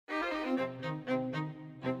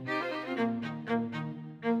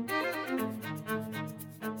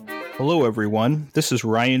Hello, everyone. This is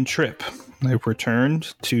Ryan Tripp. I've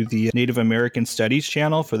returned to the Native American Studies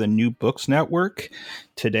channel for the New Books Network.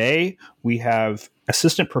 Today, we have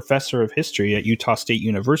Assistant Professor of History at Utah State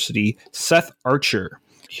University, Seth Archer.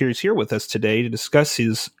 He's here with us today to discuss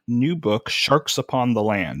his new book, Sharks Upon the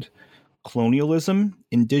Land, Colonialism,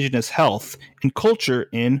 Indigenous Health, and Culture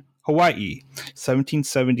in Hawai'i,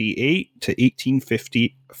 1778 to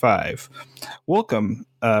 1855. Welcome,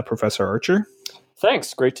 Professor Archer.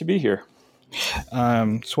 Thanks. Great to be here.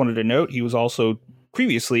 Just wanted to note he was also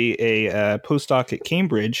previously a postdoc at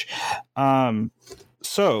Cambridge.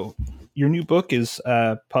 So your new book is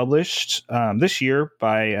published this year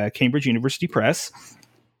by Cambridge University Press.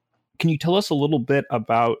 Can you tell us a little bit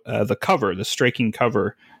about the cover, the striking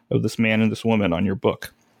cover of this man and this woman on your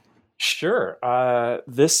book? Sure.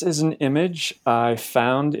 This is an image I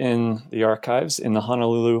found in the archives in the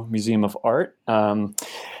Honolulu Museum of Art.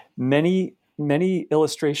 Many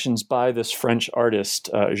illustrations by this French artist,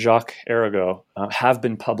 Jacques Arago, have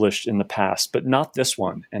been published in the past, but not this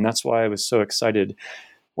one. And that's why I was so excited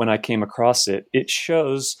when I came across it. It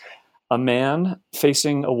shows a man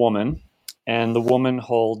facing a woman, and the woman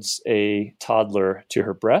holds a toddler to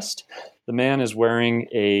her breast. The man is wearing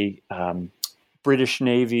a British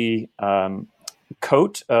Navy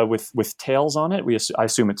coat with tails on it. I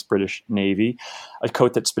assume it's British Navy, a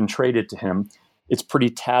coat that's been traded to him. It's pretty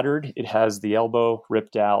tattered. It has the elbow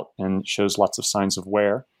ripped out and shows lots of signs of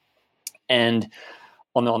wear. And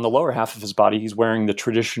on the lower half of his body, he's wearing the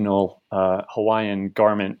traditional Hawaiian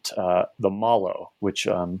garment, the malo, which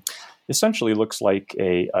essentially looks like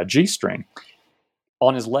a G-string.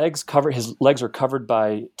 On his legs are covered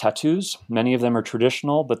by tattoos. Many of them are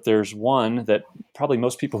traditional, but there's one that probably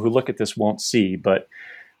most people who look at this won't see, but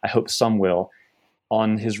I hope some will.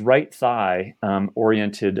 On his right thigh,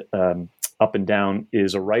 oriented up and down,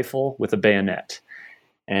 is a rifle with a bayonet.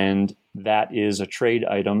 And that is a trade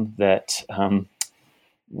item that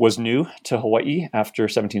was new to Hawaii after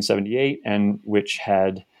 1778 and which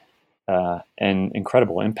had an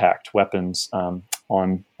incredible impact, weapons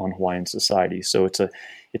on Hawaiian society. So it's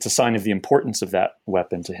a sign of the importance of that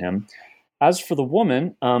weapon to him. As for the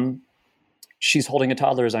woman, she's holding a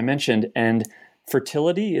toddler, as I mentioned, and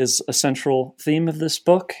fertility is a central theme of this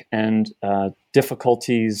book, and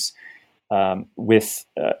difficulties with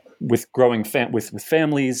growing with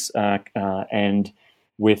families and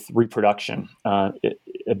with reproduction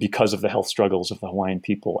because of the health struggles of the Hawaiian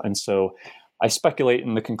people. And so I speculate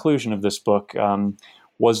in the conclusion of this book,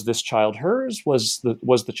 was this child hers? Was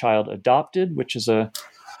the child adopted, which is a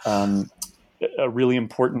really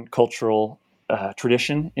important cultural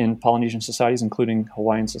tradition in Polynesian societies, including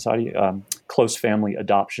Hawaiian society, close family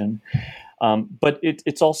adoption. But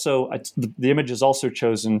it's also, the image is also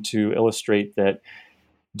chosen to illustrate that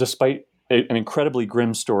despite an incredibly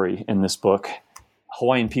grim story in this book,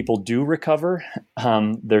 Hawaiian people do recover.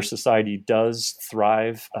 Their society does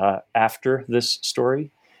thrive after this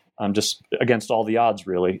story. Just against all the odds,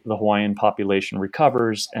 really. The Hawaiian population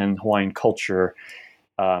recovers, and Hawaiian culture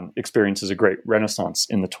experiences a great renaissance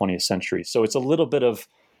in the 20th century. So it's a little bit of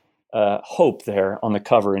hope there on the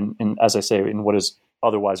cover, and as I say, in what is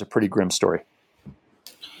otherwise a pretty grim story.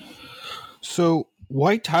 So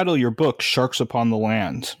why title your book Sharks Upon the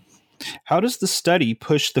Land? How does the study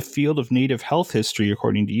push the field of Native health history,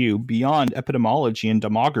 according to you, beyond epidemiology and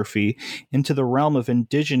demography into the realm of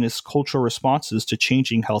indigenous cultural responses to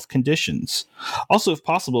changing health conditions? Also, if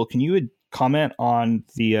possible, can you comment on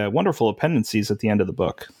the wonderful appendices at the end of the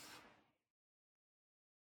book?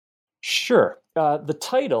 Sure. The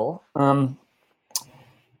title,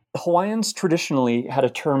 Hawaiians traditionally had a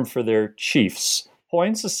term for their chiefs.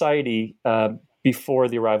 Hawaiian society, before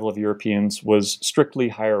the arrival of Europeans, was strictly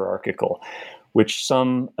hierarchical, which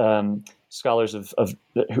some scholars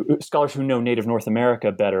who know Native North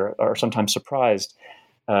America better are sometimes surprised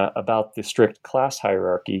about the strict class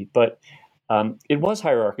hierarchy. But it was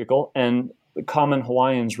hierarchical, and the common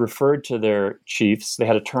Hawaiians referred to their chiefs. They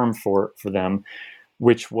had a term for them,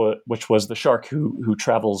 which was the shark who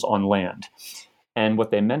travels on land. And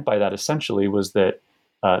what they meant by that essentially was that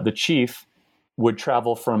the chief would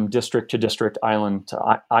travel from district to district, island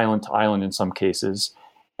to island in some cases,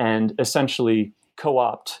 and essentially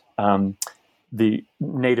co-opt the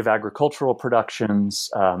native agricultural productions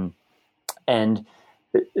and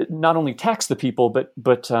not only tax the people,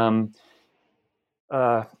 but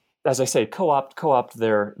as I say, co-opt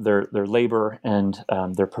their labor and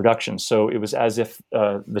their production. So it was as if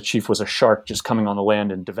the chief was a shark just coming on the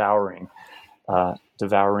land and devouring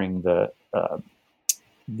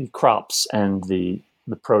the crops and the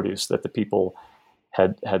the produce that the people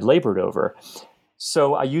had labored over.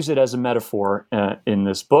 So I use it as a metaphor in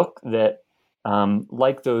this book that,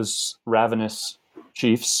 like those ravenous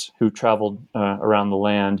chiefs who traveled around the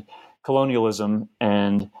land, colonialism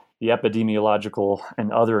and the epidemiological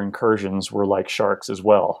and other incursions were like sharks as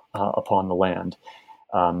well upon the land.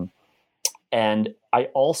 And I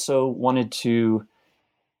also wanted to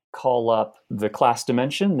call up the class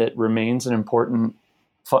dimension that remains an important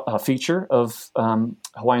feature of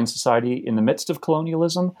Hawaiian society in the midst of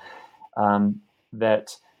colonialism,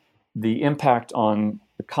 that the impact on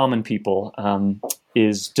the common people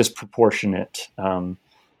is disproportionate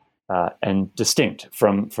and distinct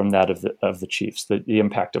from that of the chiefs, the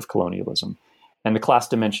impact of colonialism. And the class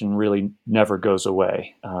dimension really never goes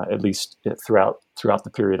away, at least throughout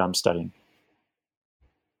the period I'm studying.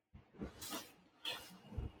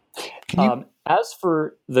 As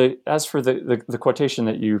for the quotation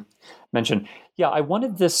that you mentioned, yeah, I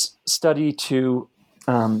wanted this study to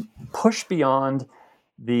push beyond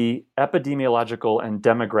the epidemiological and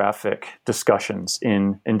demographic discussions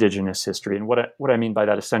in Indigenous history. And what I mean by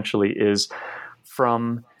that essentially is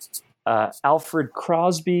from Alfred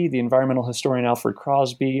Crosby, the environmental historian Alfred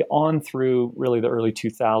Crosby, on through really the early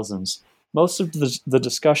 2000s. Most of the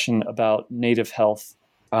discussion about native health,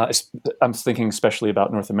 I'm thinking especially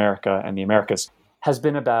about North America and the Americas, has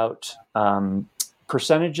been about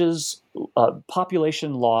percentages,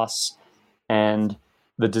 population loss, and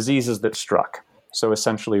the diseases that struck. So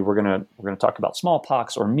essentially, we're gonna talk about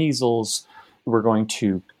smallpox or measles. We're going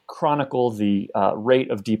to chronicle the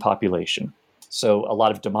rate of depopulation. So a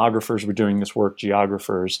lot of demographers were doing this work,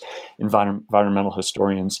 geographers, environmental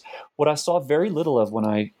historians. What I saw very little of when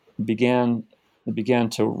I began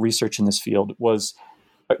to research in this field was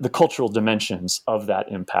the cultural dimensions of that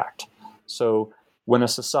impact. So when a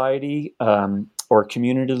society or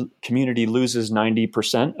community loses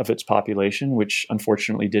 90% of its population, which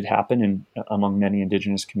unfortunately did happen among many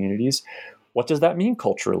Indigenous communities, what does that mean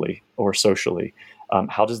culturally or socially?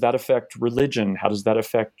 How does that affect religion? How does that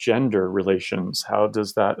affect gender relations? How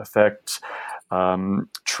does that affect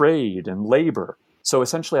trade and labor? So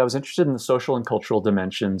essentially, I was interested in the social and cultural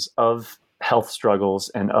dimensions of health struggles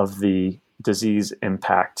and of the disease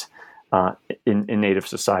impact in Native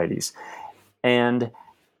societies. And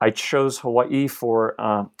I chose Hawaii for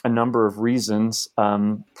a number of reasons.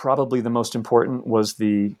 Probably the most important was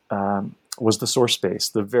the source base,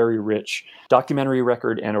 the very rich documentary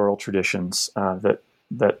record and oral traditions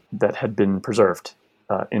that had been preserved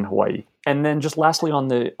in Hawaii. And then just lastly on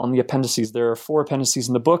the appendices, there are 4 appendices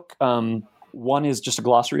in the book. One is just a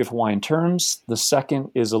glossary of Hawaiian terms. The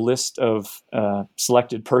second is a list of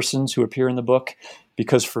selected persons who appear in the book,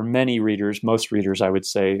 because for many readers, most readers, I would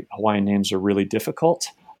say, Hawaiian names are really difficult.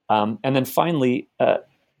 And then finally,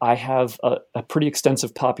 I have a pretty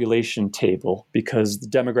extensive population table, because the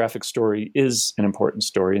demographic story is an important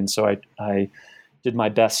story. And so I did my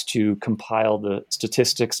best to compile the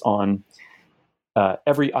statistics on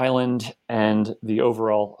every island and the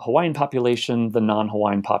overall Hawaiian population, the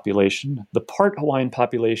non-Hawaiian population, the part Hawaiian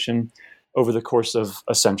population over the course of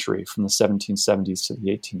a century, from the 1770s to the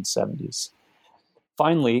 1870s.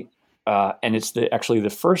 Finally, and it's actually the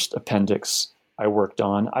first appendix I worked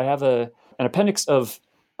on, I have an appendix of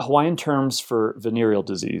Hawaiian terms for venereal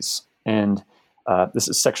disease. And this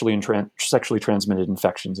is sexually transmitted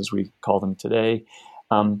infections, as we call them today.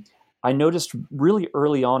 I noticed really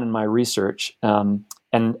early on in my research, and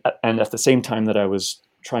at the same time that I was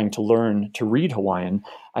trying to learn to read Hawaiian,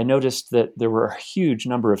 I noticed that there were a huge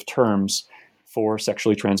number of terms for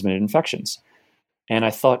sexually transmitted infections. And I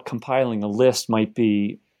thought compiling a list might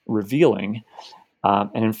be revealing.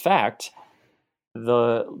 And in fact,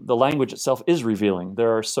 the language itself is revealing.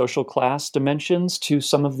 There are social class dimensions to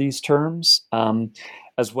some of these terms,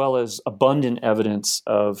 as well as abundant evidence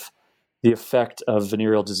of the effect of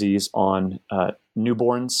venereal disease on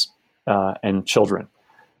newborns and children.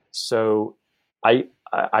 So I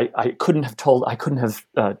couldn't have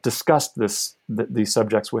discussed these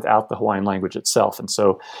subjects without the Hawaiian language itself. And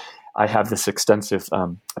so I have this extensive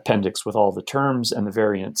appendix with all the terms and the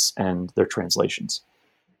variants and their translations.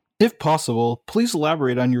 If possible, please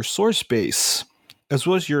elaborate on your source base, as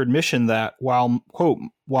well as your admission that while, quote,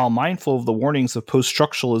 while mindful of the warnings of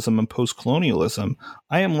post-structuralism and post-colonialism,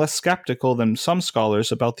 I am less skeptical than some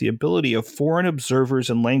scholars about the ability of foreign observers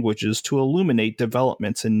and languages to illuminate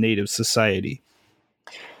developments in Native society.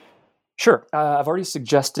 Sure. I've already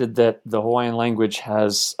suggested that the Hawaiian language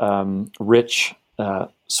has rich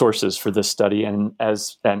sources for this study, and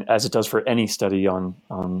as it does for any study on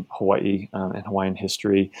Hawaii and Hawaiian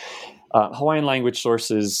history. Hawaiian language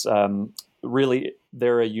sources really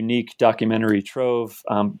they're a unique documentary trove,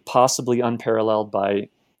 possibly unparalleled by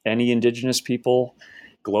any indigenous people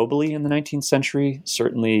globally in the 19th century,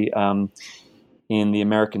 certainly in the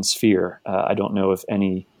American sphere. I don't know of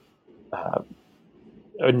any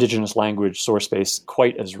indigenous language source base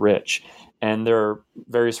quite as rich. And there are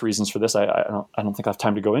various reasons for this. I don't think I have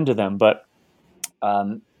time to go into them, but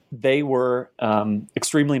they were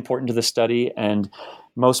extremely important to the study, and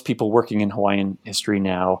most people working in Hawaiian history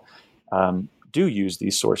now do use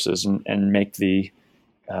these sources and make the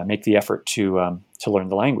effort to learn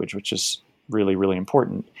the language, which is really, really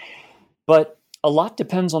important. But a lot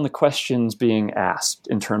depends on the questions being asked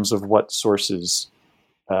in terms of what sources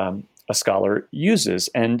a scholar uses.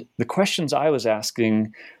 And the questions I was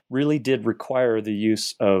asking really did require the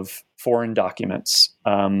use of foreign documents.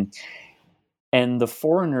 And the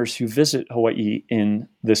foreigners who visit Hawaii in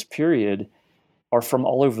this period are from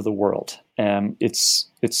all over the world. It's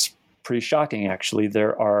pretty shocking, actually.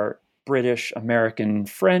 There are British, American,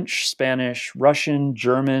 French, Spanish, Russian,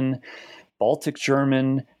 German, Baltic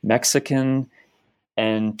German, Mexican,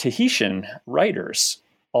 and Tahitian writers,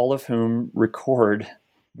 all of whom record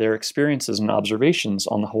their experiences and observations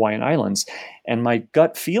on the Hawaiian Islands. And my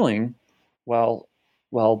gut feeling while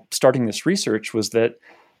starting this research was that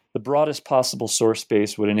the broadest possible source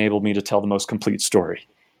base would enable me to tell the most complete story.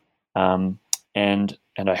 And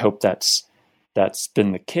I hope that's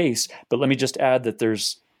been the case. But let me just add that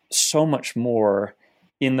there's so much more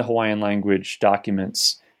in the Hawaiian language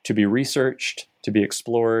documents to be researched, to be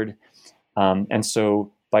explored. And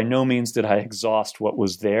so by no means did I exhaust what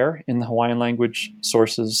was there in the Hawaiian language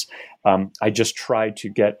sources. I just tried to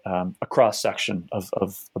get a cross-section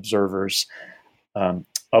of observers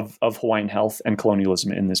of Hawaiian health and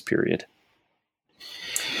colonialism in this period.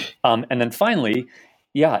 And then finally,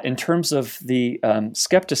 in terms of the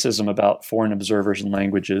skepticism about foreign observers and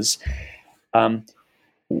languages,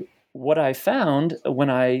 what I found when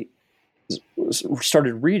I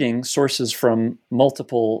started reading sources from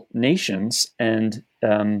multiple nations and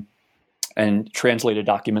translated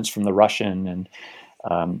documents from the Russian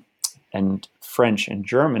and French and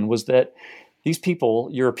German was that these people,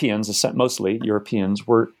 Europeans, mostly Europeans,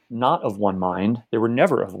 were not of one mind. They were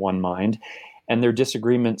never of one mind, and their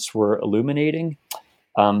disagreements were illuminating.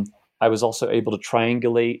 I was also able to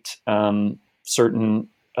triangulate certain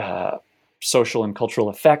social and cultural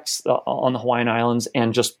effects on the Hawaiian Islands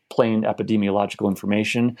and just plain epidemiological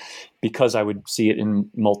information because I would see it in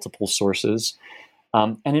multiple sources.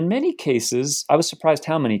 And in many cases, I was surprised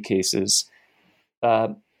how many cases,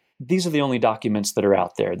 these are the only documents that are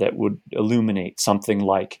out there that would illuminate something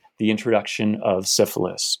like the introduction of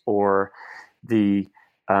syphilis or the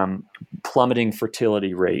plummeting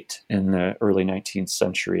fertility rate in the early 19th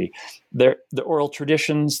century. The oral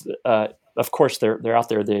traditions, of course, they're out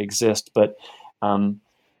there, they exist, but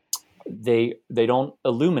they don't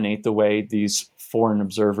illuminate the way these foreign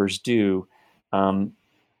observers do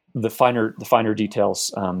the finer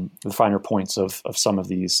details, the finer points of some of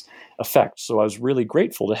these effects. So I was really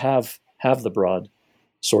grateful to have the broad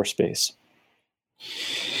source base.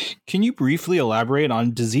 Can you briefly elaborate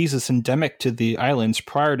on diseases endemic to the islands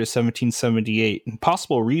prior to 1778 and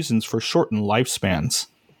possible reasons for shortened lifespans?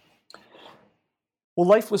 Well,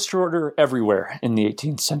 life was shorter everywhere in the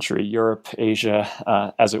 18th century, Europe,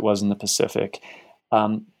 Asia, as it was in the Pacific.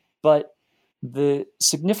 But the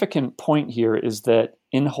significant point here is that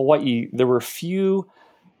in Hawaii, there were few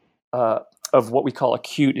of what we call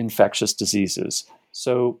acute infectious diseases.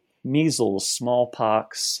 So measles,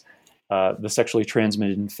 smallpox, the sexually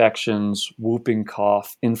transmitted infections, whooping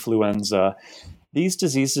cough, influenza, these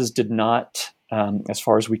diseases did not, as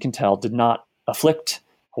far as we can tell, did not afflict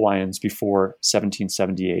Hawaiians before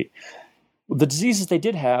 1778. The diseases they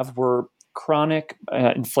did have were chronic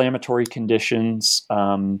inflammatory conditions,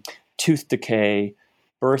 tooth decay,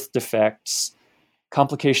 birth defects,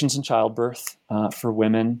 complications in childbirth for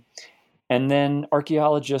women. And then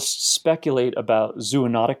archaeologists speculate about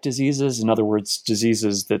zoonotic diseases, in other words,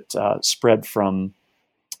 diseases that spread from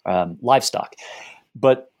livestock.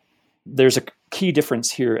 But there's a key difference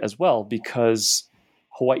here as well, because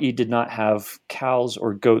Hawaii did not have cows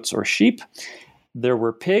or goats or sheep. There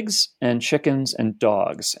were pigs and chickens and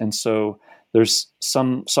dogs. And so there's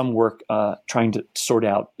some work trying to sort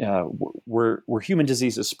out where human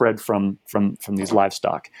diseases spread from these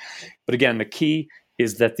livestock. But again, the key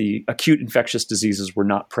is that the acute infectious diseases were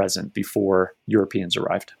not present before Europeans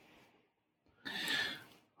arrived.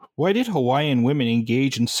 Why did Hawaiian women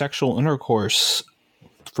engage in sexual intercourse,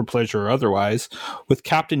 for pleasure or otherwise, with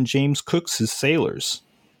Captain James Cook's sailors?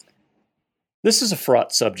 This is a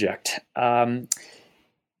fraught subject.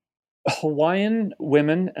 Hawaiian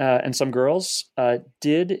women and some girls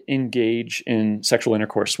did engage in sexual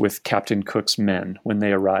intercourse with Captain Cook's men when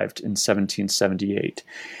they arrived in 1778.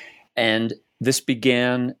 And this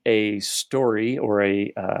began a story or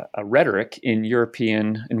a rhetoric in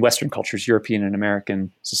Western cultures, European and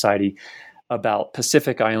American society, about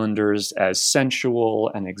Pacific Islanders as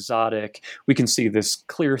sensual and exotic. We can see this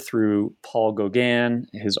clear through Paul Gauguin,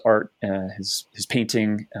 his art, his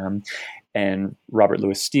painting, and Robert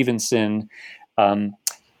Louis Stevenson, and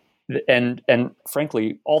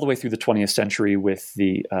frankly, all the way through the 20th century with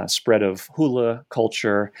the spread of hula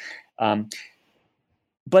culture.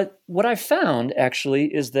 But what I found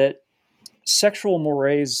actually is that sexual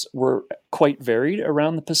mores were quite varied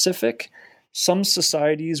around the Pacific. Some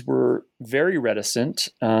societies were very reticent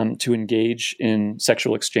to engage in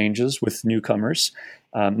sexual exchanges with newcomers.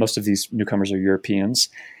 Most of these newcomers are Europeans.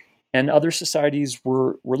 And other societies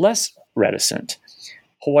were less reticent.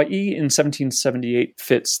 Hawaii in 1778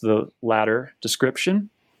 fits the latter description.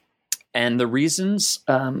 And the reasons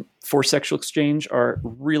for sexual exchange are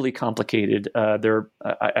really complicated.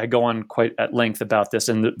 I go on quite at length about this,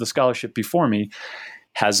 and the scholarship before me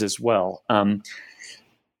has as well.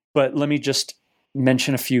 But let me just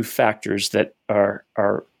mention a few factors that are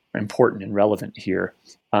important and relevant here.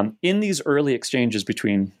 In these early exchanges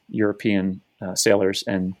between European sailors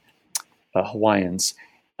and Hawaiians,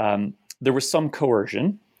 there was some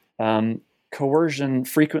coercion. Coercion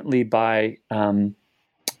frequently by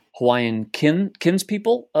Hawaiian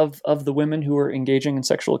kinspeople of the women who were engaging in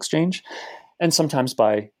sexual exchange, and sometimes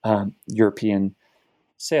by European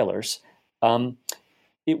sailors.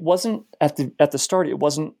 It wasn't at the start. It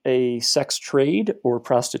wasn't a sex trade or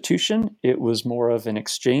prostitution. It was more of an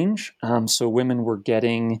exchange. So women were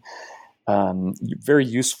getting very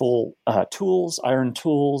useful tools, iron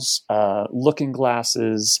tools, looking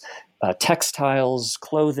glasses, textiles,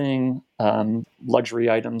 clothing, luxury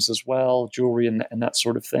items as well, jewelry, and that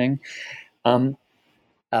sort of thing.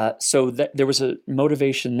 So there was a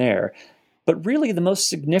motivation there. But really, the most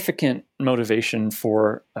significant motivation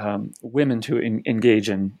for women to engage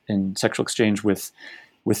in sexual exchange with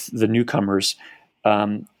the newcomers,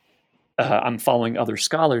 I'm following other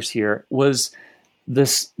scholars here, was the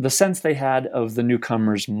sense they had of the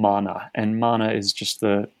newcomers' mana. And mana is just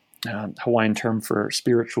the Hawaiian term for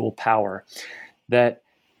spiritual power. That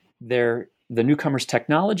the newcomers'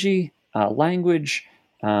 technology, language,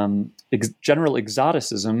 general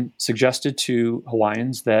exoticism suggested to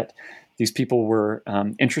Hawaiians that these people were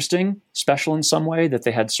interesting, special in some way, that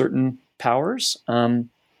they had certain powers,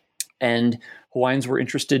 and Hawaiians were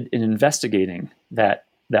interested in investigating that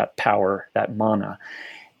power, that mana.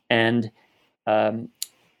 And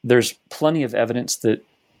there's plenty of evidence that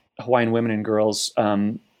Hawaiian women and girls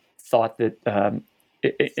thought that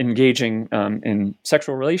engaging in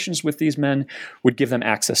sexual relations with these men would give them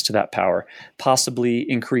access to that power, possibly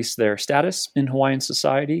increase their status in Hawaiian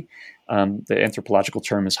society. The anthropological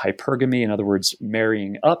term is hypergamy. In other words,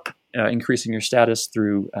 marrying up, increasing your status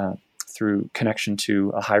through connection to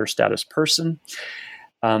a higher status person.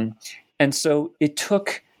 And so it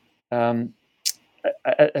took,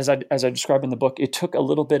 as I describe in the book, it took a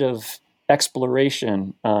little bit of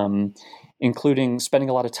exploration, including spending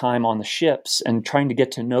a lot of time on the ships and trying to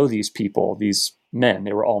get to know these people, these men.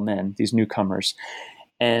 They were all men, these newcomers.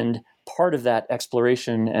 And part of that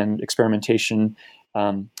exploration and experimentation,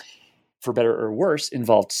 for better or worse,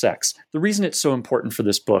 involved sex. The reason it's so important for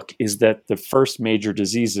this book is that the first major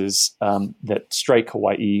diseases that strike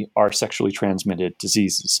Hawaii are sexually transmitted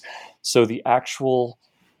diseases. So the actual,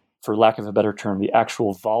 for lack of a better term, the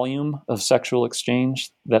actual volume of sexual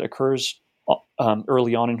exchange that occurs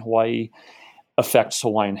early on in Hawaii affects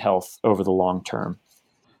Hawaiian health over the long term.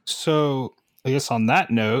 So I guess on that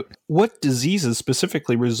note, what diseases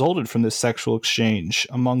specifically resulted from this sexual exchange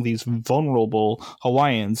among these vulnerable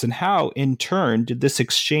Hawaiians, and how, in turn, did this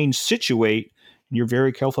exchange situate, and you're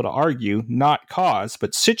very careful to argue, not cause,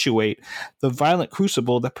 but situate the violent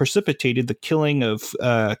crucible that precipitated the killing of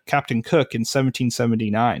Captain Cook in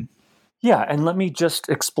 1779? Yeah, and let me just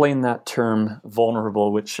explain that term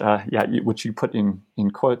vulnerable, which you put in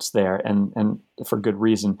quotes there, and for good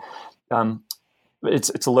reason.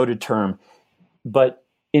 It's a loaded term. But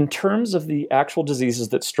in terms of the actual diseases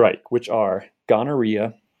that strike, which are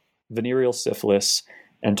gonorrhea, venereal syphilis,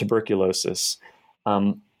 and tuberculosis,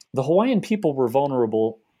 the Hawaiian people were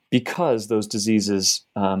vulnerable because those diseases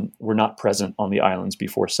were not present on the islands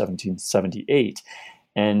before 1778.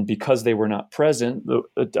 And because they were not present,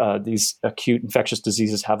 these acute infectious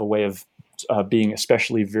diseases have a way of being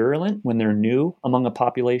especially virulent when they're new among a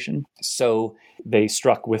population. So they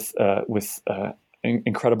struck with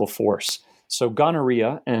incredible force. So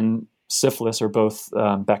gonorrhea and syphilis are both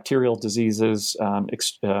bacterial diseases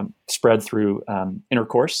spread through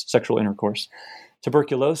sexual intercourse.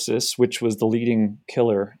 Tuberculosis, which was the leading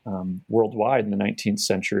killer worldwide in the 19th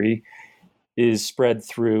century, is spread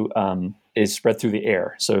through the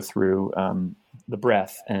air, so through the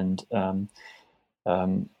breath and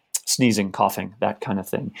sneezing, coughing, that kind of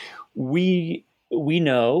thing. We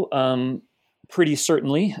know pretty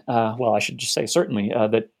certainly, I should just say certainly,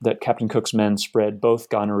 that Captain Cook's men spread both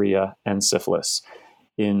gonorrhea and syphilis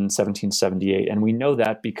in 1778, and we know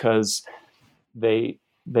that because they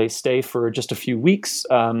stay for just a few weeks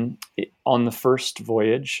on the first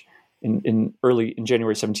voyage in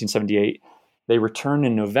January 1778. They return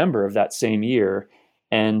in November of that same year,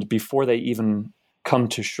 and before they even come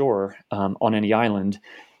to shore on any island,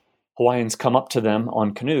 Hawaiians come up to them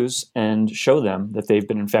on canoes and show them that they've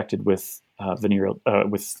been infected with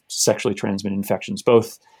with sexually transmitted infections,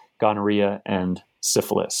 both gonorrhea and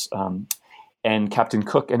syphilis. And Captain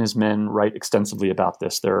Cook and his men write extensively about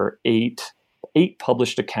this. There are eight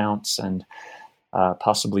published accounts and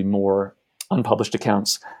possibly more unpublished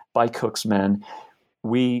accounts by Cook's men.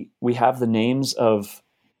 We have the names of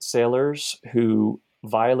sailors who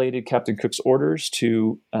violated Captain Cook's orders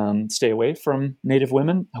to stay away from Native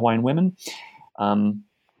women, Hawaiian women.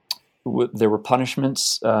 There were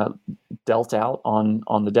punishments dealt out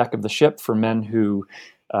on the deck of the ship for men who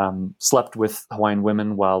slept with Hawaiian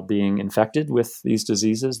women while being infected with these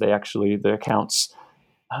diseases. The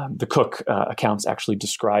Cook accounts actually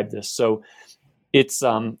describe this. So it's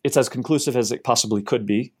as conclusive as it possibly could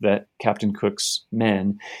be that Captain Cook's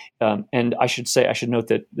men, and I should note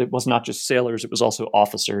that it was not just sailors; it was also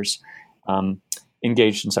officers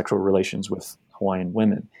engaged in sexual relations with Hawaiian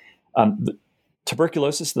women.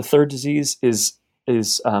 Tuberculosis, the third disease, is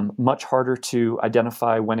much harder to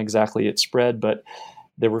identify when exactly it spread, but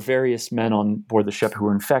there were various men on board the ship who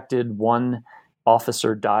were infected. One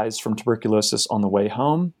officer dies from tuberculosis on the way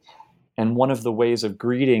home. And one of the ways of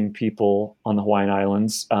greeting people on the Hawaiian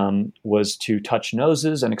Islands was to touch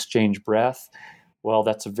noses and exchange breath. Well,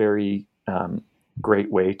 that's a very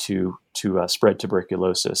great way to spread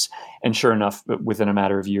tuberculosis. And sure enough, within a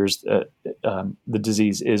matter of years, the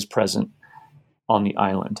disease is present on the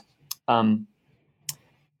island. And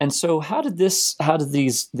so, how did these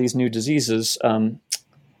new diseases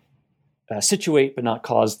situate but not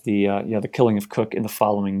cause the killing of Cook in the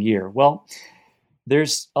following year? Well,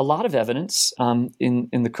 there's a lot of evidence in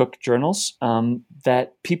the Cook journals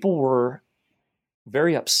that people were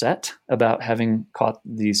very upset about having caught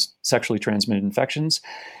these sexually transmitted infections.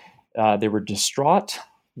 They were distraught.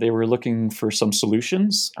 They were looking for some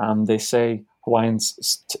solutions. They say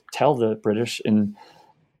Hawaiians tell the British in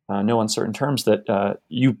no uncertain terms that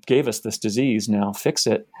you gave us this disease, now fix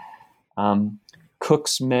it.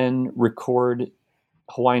 Cook's men record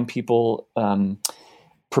Hawaiian people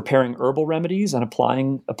preparing herbal remedies and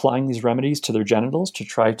applying these remedies to their genitals to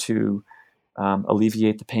try to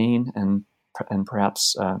alleviate the pain and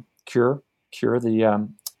perhaps cure the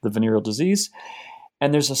venereal disease.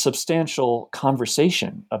 And there's a substantial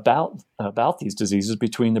conversation about these diseases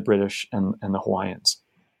between the British and the Hawaiians.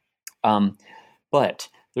 But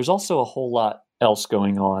there's also a whole lot else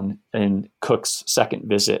going on in Cook's second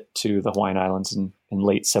visit to the Hawaiian Islands in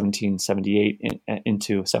late 1778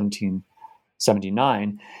 into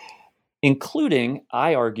 1779, including,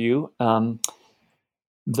 I argue,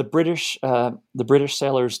 the British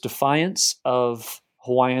sailors' defiance of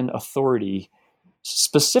Hawaiian authority,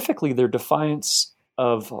 specifically their defiance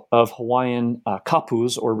of Hawaiian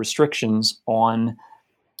kapus or restrictions on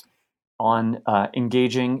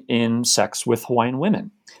engaging in sex with Hawaiian women.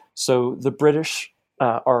 So the British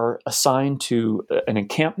are assigned to an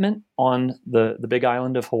encampment on the Big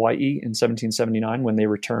Island of Hawaii in 1779 when they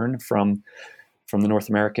return from the North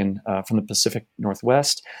American, from the Pacific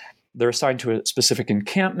Northwest. They're assigned to a specific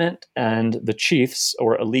encampment, and the chiefs,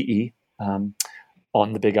 or ali'i, on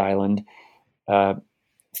the Big Island,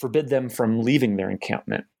 forbid them from leaving their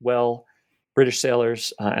encampment. Well, British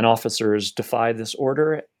sailors and officers defy this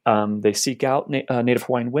order. They seek out Native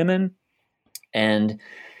Hawaiian women, and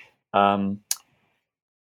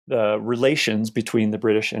the relations between the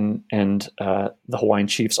British and the Hawaiian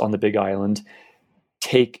chiefs on the Big Island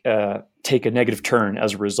take a negative turn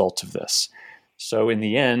as a result of this. So in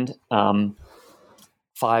the end,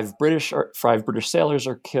 5 British sailors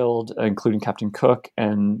are killed, including Captain Cook,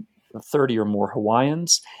 and 30 or more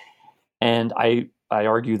Hawaiians. And I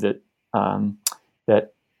argue that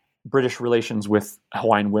that British relations with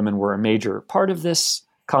Hawaiian women were a major part of this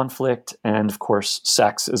conflict, and of course,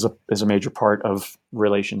 sex is a major part of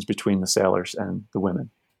relations between the sailors and the women.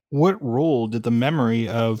 What role did the memory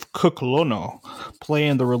of Cook Lono play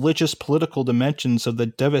in the religious political dimensions of the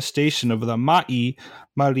devastation of the Ma'i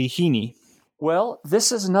Malihini? Well,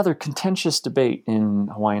 this is another contentious debate in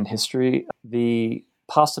Hawaiian history. The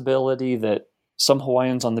possibility that some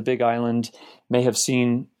Hawaiians on the Big Island may have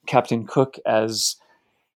seen Captain Cook as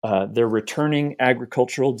their returning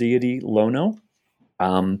agricultural deity, Lono.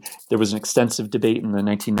 There was an extensive debate in the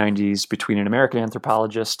 1990s between an American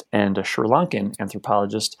anthropologist and a Sri Lankan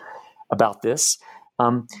anthropologist about this.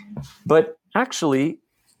 But actually,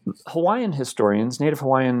 Hawaiian historians, Native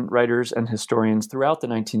Hawaiian writers and historians throughout the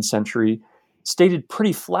 19th century stated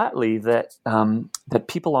pretty flatly that that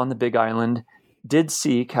people on the Big Island did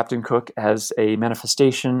see Captain Cook as a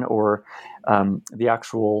manifestation or the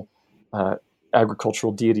actual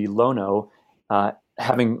agricultural deity Lono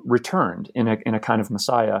having returned in a kind of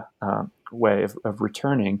Messiah way of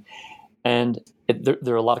returning. And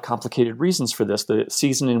there are a lot of complicated reasons for this. The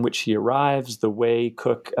season in which he arrives, the way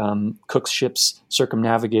Cook's ships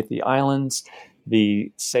circumnavigate the islands,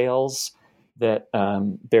 the sails that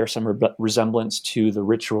bear some resemblance to the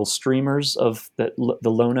ritual streamers of the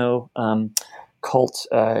Lono cult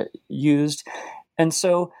used. And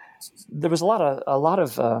so there was a lot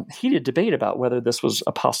of heated debate about whether this was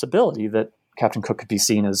a possibility that Captain Cook could be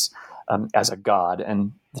seen as a god,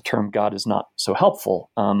 and the term god is not so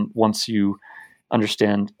helpful once you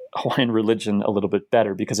understand Hawaiian religion a little bit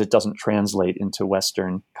better, because it doesn't translate into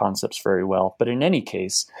Western concepts very well. But in any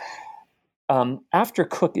case, after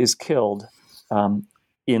Cook is killed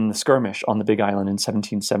in the skirmish on the Big Island in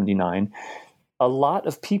 1779, a lot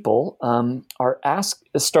of people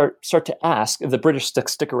start to ask. The British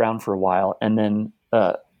stick around for a while, and then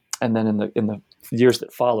in the years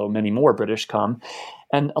that follow, many more British come,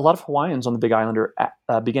 and a lot of Hawaiians on the Big Island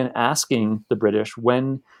began asking the British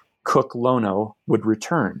when Cook Lono would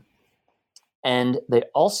return. And they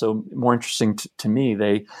also, more interesting to me,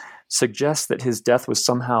 they suggest that his death was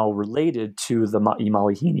somehow related to the Ma'i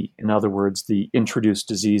Malihini. In other words, the introduced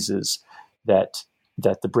diseases that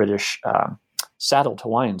the British saddled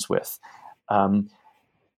Hawaiians with.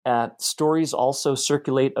 Stories also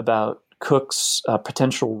circulate about Cook's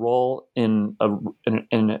potential role in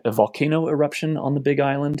a volcano eruption on the Big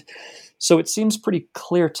Island. So it seems pretty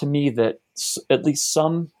clear to me that at least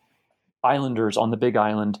some islanders on the Big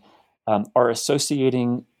Island are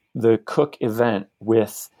associating the Cook event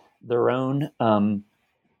with their own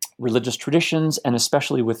religious traditions, and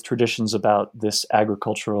especially with traditions about this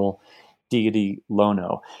agricultural deity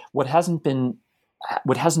Lono. What hasn't been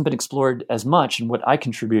explored as much, and what I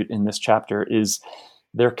contribute in this chapter, is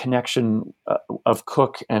their connection of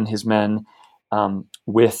Cook and his men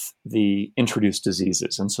with the introduced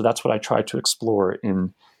diseases, and so that's what I try to explore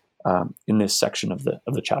in this section of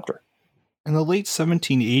the chapter. In the late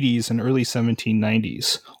 1780s and early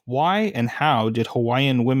 1790s, why and how did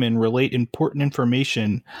Hawaiian women relate important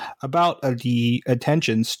information about the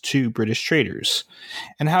attentions to British traders?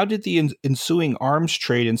 And how did the ensuing arms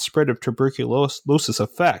trade and spread of tuberculosis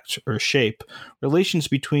affect or shape relations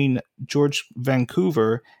between George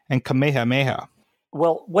Vancouver and Kamehameha?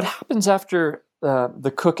 Well, what happens after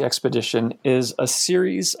the Cook expedition is a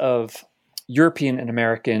series of European and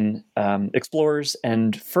American explorers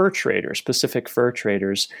and fur traders, Pacific fur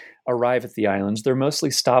traders, arrive at the islands. They're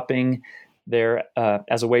mostly stopping there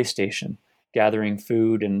as a way station, gathering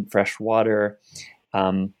food and fresh water,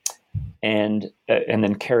 and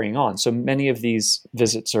then carrying on. So many of these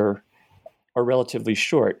visits are relatively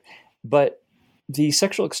short. But the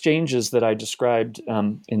sexual exchanges that I described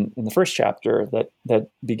in the first chapter that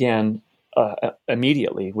began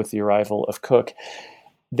immediately with the arrival of Cook,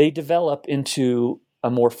 they develop into a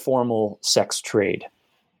more formal sex trade.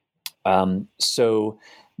 So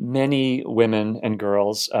many women and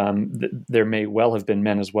girls, there may well have been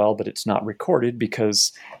men as well, but it's not recorded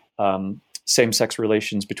because same-sex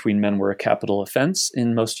relations between men were a capital offense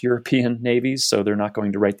in most European navies, so they're not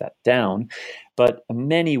going to write that down. But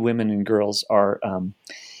many women and girls are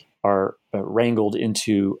wrangled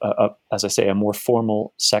into, as I say, a more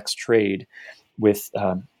formal sex trade with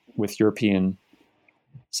European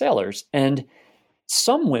sailors. And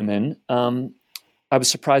some women, I was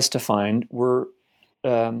surprised to find, were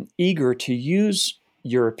eager to use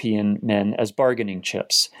European men as bargaining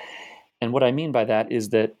chips. And what I mean by that is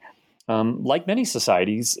that, like many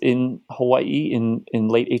societies in Hawaii, in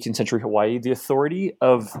late 18th century Hawaii, the authority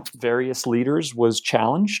of various leaders was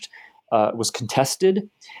challenged, was contested.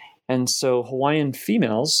 And so Hawaiian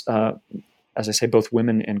females, as I say, both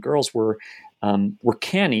women and girls, were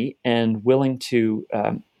canny and willing to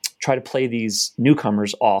try to play these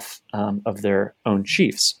newcomers off of their own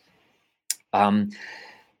chiefs.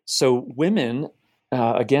 So women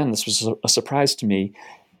again, this was a surprise to me,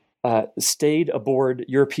 stayed aboard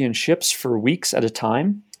European ships for weeks at a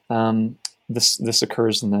time. This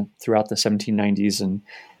occurs throughout the 1790s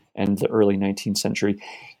and the early 19th century.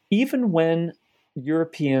 Even when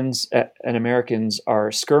Europeans and Americans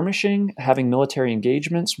are skirmishing, having military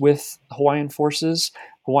engagements with Hawaiian forces,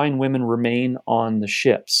 Hawaiian women remain on the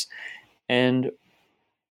ships. And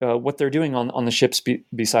what they're doing on the ships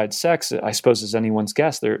besides sex, I suppose, is anyone's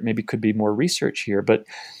guess. There maybe could be more research here, but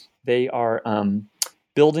they are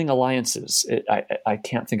building alliances. I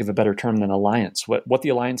can't think of a better term than alliance. What the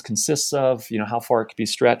alliance consists of, how far it could be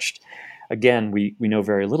stretched. Again, we know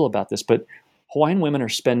very little about this, but Hawaiian women are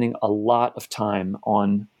spending a lot of time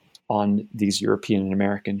on these European and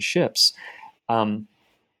American ships, and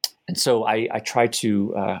so I try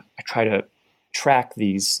to track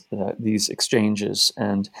these exchanges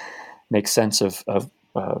and make sense of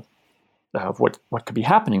what could be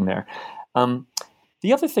happening there.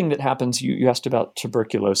 The other thing that happens, you asked about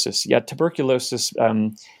tuberculosis. Yeah, tuberculosis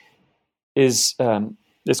is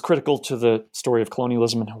critical to the story of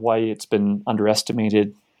colonialism in Hawaii. It's been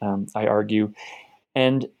underestimated, I argue.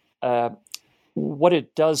 And what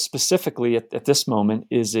it does specifically at this moment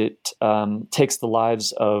is it takes the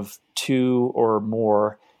lives of 2 or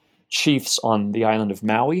more chiefs on the island of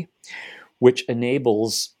Maui, which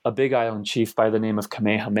enables a big island chief by the name of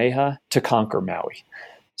Kamehameha to conquer Maui.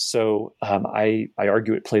 So I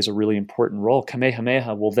argue it plays a really important role.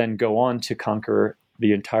 Kamehameha will then go on to conquer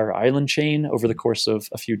the entire island chain over the course of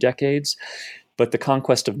a few decades. But the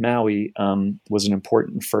conquest of Maui was an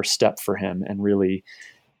important first step for him, and really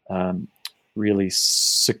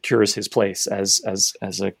secures his place as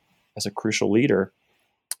a crucial leader.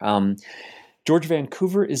 George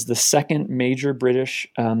Vancouver is the second major British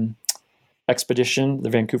expedition, the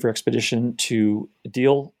Vancouver expedition, to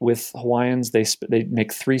deal with Hawaiians. They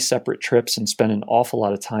make 3 separate trips and spend an awful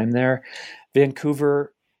lot of time there.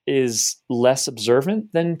 Vancouver is less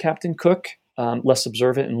observant than Captain Cook, less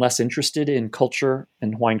observant and less interested in culture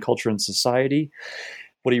and Hawaiian culture and society.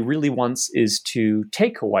 What he really wants is to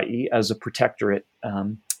take Hawaii as a protectorate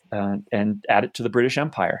and add it to the British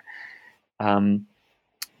Empire.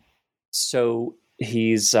 So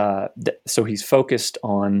he's focused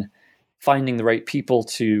on finding the right people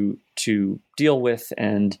to deal with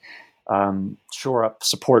and shore up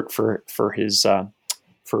support for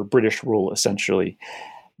British rule, essentially.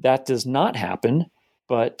 That does not happen,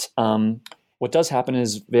 but what does happen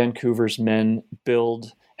is Vancouver's men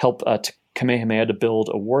help Kamehameha to build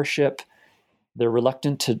a warship. They're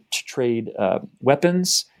reluctant to trade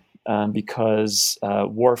weapons because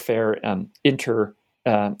warfare,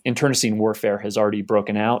 internecine warfare, has already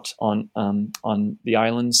broken out on the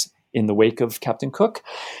islands in the wake of Captain Cook.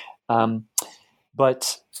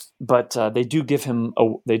 But they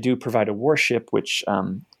do provide a warship, which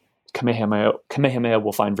Kamehameha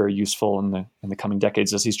will find very useful in the coming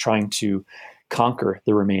decades as he's trying to conquer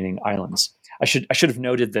the remaining islands. I should have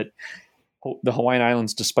noted that the Hawaiian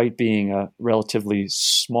Islands, despite being a relatively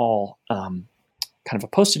small kind of a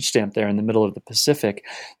postage stamp there in the middle of the Pacific,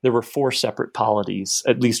 there were 4 separate polities,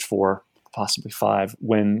 at least 4, possibly 5,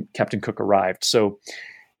 when Captain Cook arrived. So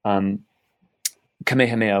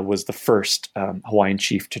Kamehameha was the first Hawaiian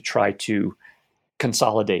chief to try to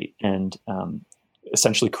consolidate and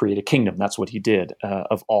essentially create a kingdom. That's what he did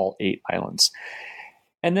of all 8 islands.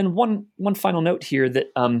 And then one final note here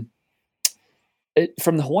that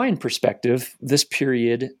from the Hawaiian perspective, this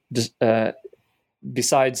period,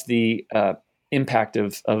 besides the impact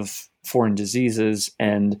of foreign diseases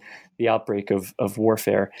and the outbreak of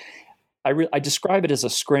warfare, I describe it as a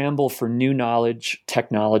scramble for new knowledge,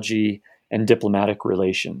 technology, and diplomatic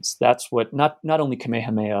relations. That's what not only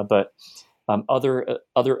Kamehameha, but other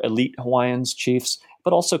elite Hawaiians, chiefs,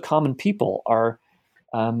 but also common people are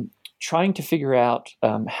trying to figure out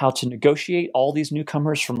how to negotiate all these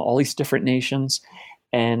newcomers from all these different nations,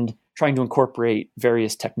 and trying to incorporate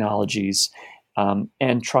various technologies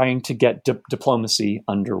and trying to get diplomacy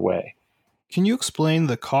underway. Can you explain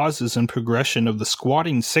the causes and progression of the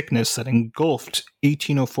squatting sickness that engulfed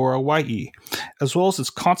 1804 Hawaii, as well as its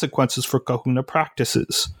consequences for kahuna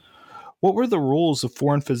practices? What were the roles of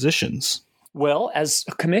foreign physicians? Well, as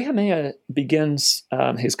Kamehameha begins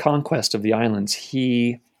his conquest of the islands,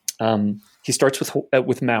 he starts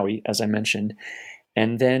with Maui, as I mentioned,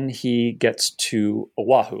 and then he gets to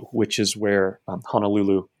Oahu, which is where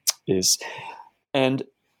Honolulu is, and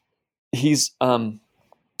he's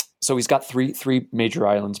got three major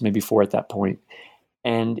islands, maybe 4 at that point,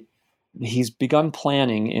 and he's begun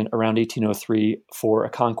planning in around 1803 for a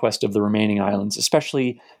conquest of the remaining islands,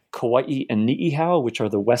 especially Kauai and Ni'ihau, which are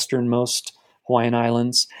the westernmost Hawaiian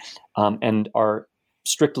islands, and are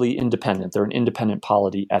strictly independent. They're an independent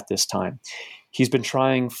polity at this time. He's been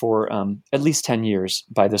trying for at least 10 years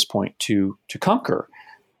by this point to conquer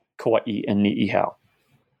Kauai and Ni'ihau.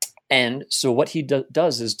 And so what he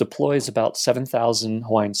does is deploys about 7,000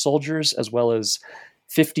 Hawaiian soldiers as well as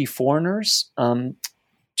 50 foreigners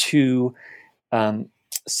to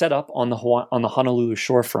set up on the Honolulu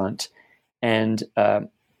shorefront and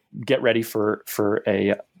get ready for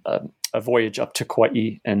a voyage up to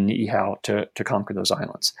Kauai and Ni'ihau to conquer those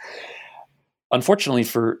islands. Unfortunately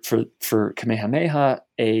for Kamehameha,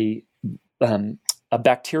 a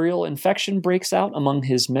bacterial infection breaks out among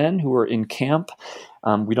his men who are in camp.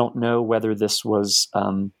 We don't know whether this was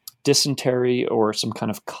dysentery or some kind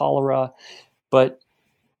of cholera, but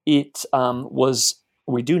it was.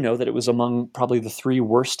 We do know that it was among probably the 3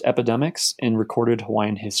 worst epidemics in recorded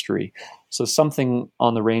Hawaiian history. So something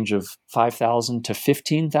on the range of 5,000 to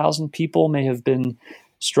 15,000 people may have been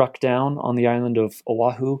struck down on the island of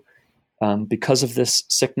Oahu because of this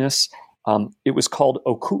sickness. It was called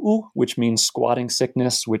oku'u, which means squatting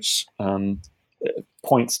sickness, which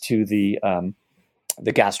points to the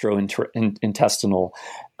gastrointestinal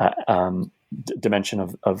dimension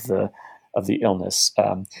of the illness.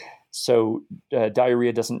 So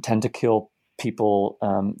diarrhea doesn't tend to kill people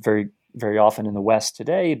very very often in the West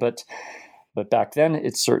today, but back then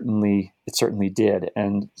it certainly did,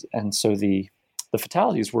 and so the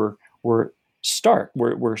fatalities were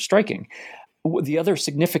striking. The other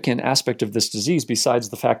significant aspect of this disease, besides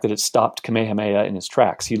the fact that it stopped Kamehameha in his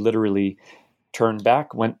tracks, he literally turned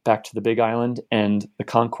back, went back to the Big Island, and the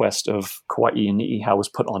conquest of Kauai and Ni'ihau was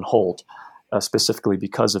put on hold, specifically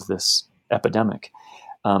because of this epidemic.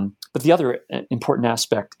 But the other important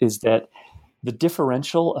aspect is that the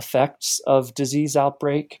differential effects of disease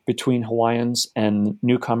outbreak between Hawaiians and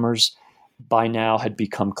newcomers by now had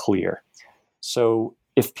become clear. So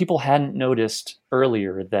if people hadn't noticed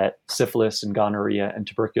earlier that syphilis and gonorrhea and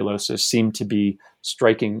tuberculosis seemed to be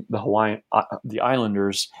striking the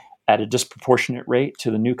islanders at a disproportionate rate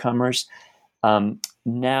to the newcomers,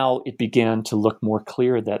 now it began to look more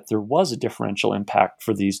clear that there was a differential impact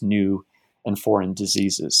for these new and foreign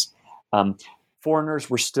diseases. Foreigners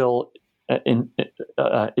were still in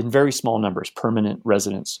very small numbers, permanent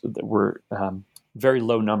residents that were very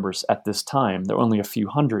low numbers at this time. There were only a few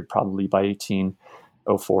hundred probably by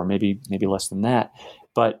 1804, maybe less than that.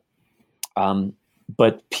 But the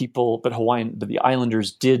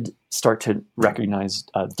islanders did start to recognize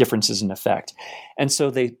differences in effect. And so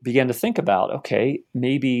they began to think about, okay,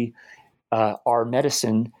 maybe our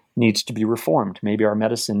medicine needs to be reformed. Maybe our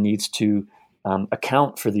medicine needs to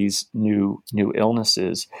account for these new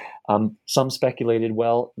illnesses. Some speculated,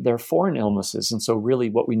 well, they're foreign illnesses, and so really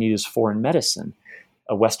what we need is foreign medicine.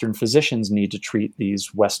 Western physicians need to treat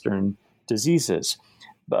these Western diseases.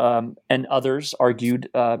 And others argued,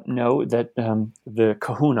 no, that the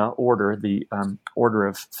kahuna order, the order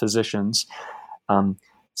of physicians,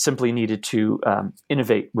 simply needed to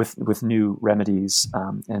innovate with new remedies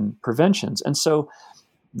and preventions. And so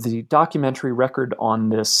the documentary record on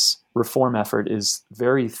this reform effort is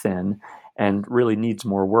very thin and really needs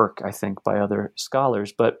more work, I think, by other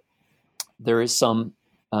scholars. But there are some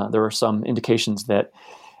indications that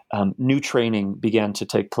new training began to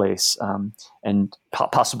take place and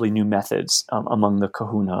possibly new methods among the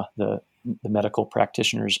kahuna, the medical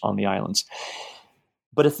practitioners on the islands.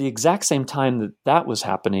 But at the exact same time that was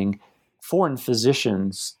happening, foreign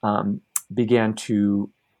physicians began to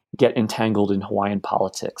get entangled in Hawaiian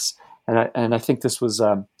politics, and I think this was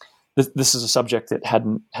this is a subject that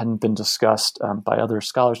hadn't been discussed by other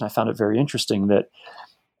scholars, and I found it very interesting that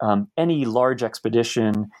any large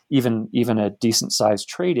expedition, even a decent sized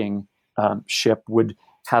trading ship, would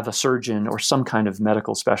have a surgeon or some kind of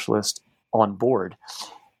medical specialist on board,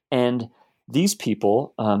 and these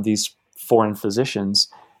people, these foreign physicians,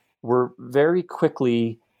 were very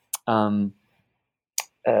quickly found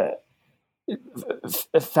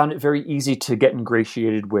it very easy to get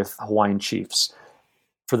ingratiated with Hawaiian chiefs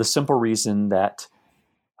for the simple reason that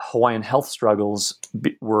Hawaiian health struggles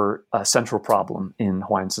were a central problem in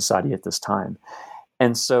Hawaiian society at this time.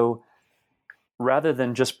 And so rather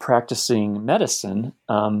than just practicing medicine,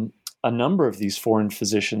 a number of these foreign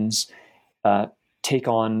physicians take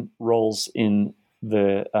on roles in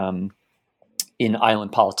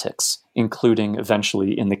island politics, including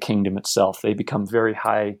eventually in the kingdom itself. They become very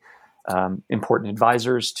high important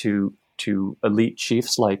advisors to elite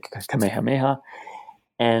chiefs like Kamehameha,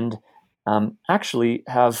 and actually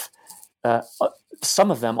have some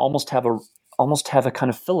of them almost have a kind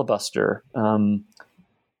of filibuster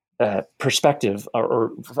perspective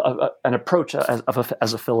or an approach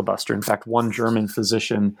as a filibuster. In fact, one German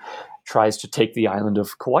physician tries to take the island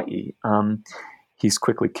of Kauai. He's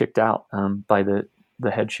quickly kicked out by the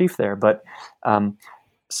head chief there. But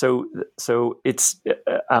so it's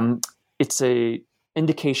a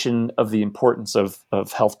indication of the importance of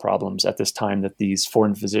health problems at this time, that these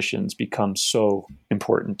foreign physicians become so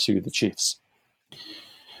important to the chiefs.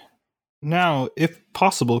 Now, if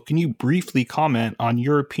possible, can you briefly comment on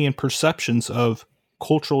European perceptions of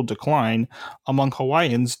cultural decline among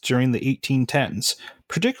Hawaiians during the 1810s,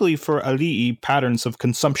 particularly for ali'i patterns of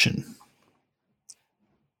consumption?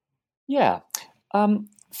 Yeah.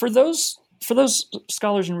 For those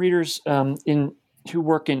scholars and readers who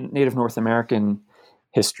work in Native North American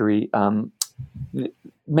history,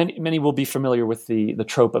 many will be familiar with the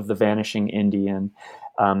trope of the vanishing Indian,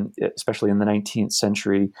 especially in the 19th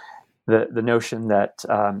century. The notion that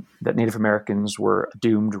Native Americans were a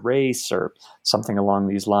doomed race or something along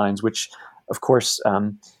these lines, which, of course,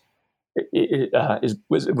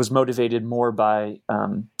 was motivated more by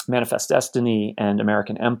manifest destiny and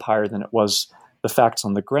American empire than it was the facts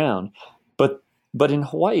on the ground. But in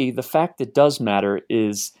Hawaii, the fact that does matter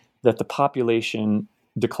is that the population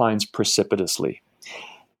declines precipitously,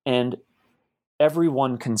 and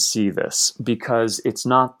everyone can see this because it's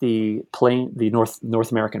not the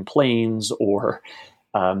North American plains or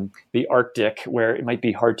the Arctic, where it might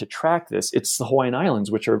be hard to track this. It's the Hawaiian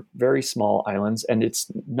Islands, which are very small islands, and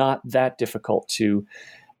it's not that difficult to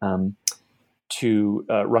run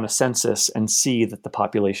a census and see that the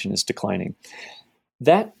population is declining.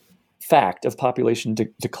 That fact of population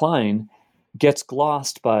decline gets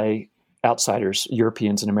glossed by outsiders,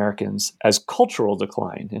 Europeans and Americans, as cultural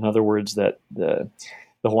decline. In other words, that the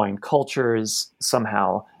Hawaiian culture is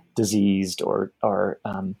somehow diseased or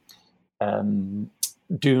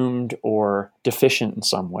doomed or deficient in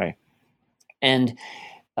some way. And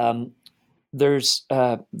there's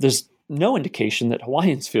no indication that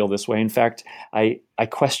Hawaiians feel this way. In fact, I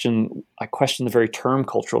question the very term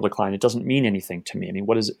cultural decline. It doesn't mean anything to me. I mean,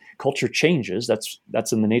 what is it? Culture changes.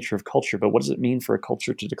 That's in the nature of culture. But what does it mean for a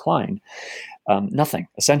culture to decline? Nothing,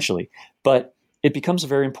 essentially. But it becomes a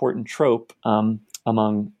very important trope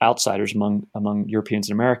among outsiders, among Europeans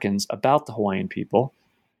and Americans, about the Hawaiian people,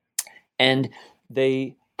 and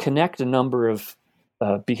they connect a number of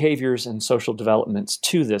behaviors and social developments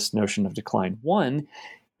to this notion of decline. One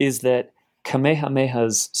is that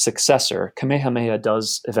Kamehameha's successor, Kamehameha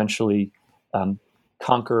does eventually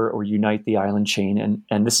conquer or unite the island chain,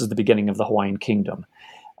 and this is the beginning of the Hawaiian kingdom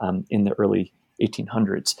in the early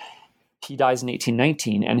 1800s. He dies in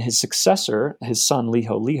 1819, and his successor, his son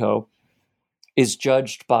Liho, is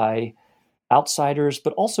judged by outsiders,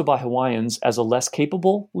 but also by Hawaiians, as a less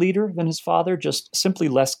capable leader than his father, just simply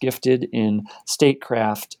less gifted in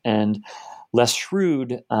statecraft and less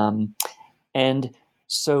shrewd. And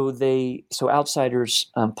so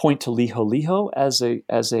outsiders point to Liho as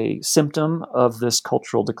a symptom of this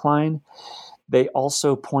cultural decline. They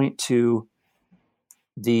also point to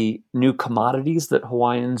the new commodities that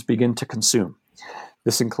Hawaiians begin to consume.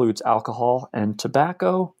 This includes alcohol and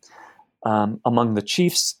tobacco. Among the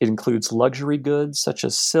chiefs, it includes luxury goods such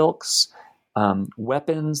as silks,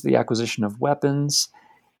 weapons, the acquisition of weapons.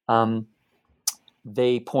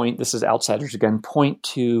 This is outsiders again, point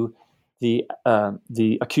to the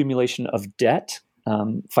accumulation of debt,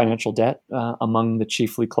 financial debt, among the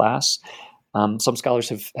chiefly class. Some scholars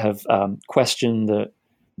have questioned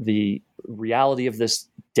the reality of this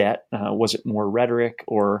debt. Was it more rhetoric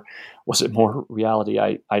or was it more reality?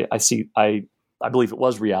 I believe it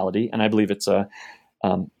was reality, and I believe it's it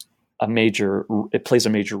plays a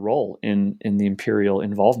major role in the imperial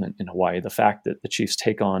involvement in Hawaii. The fact that the chiefs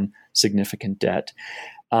take on significant debt,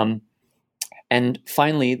 and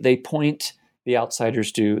finally, the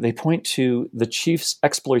outsiders point to the chiefs'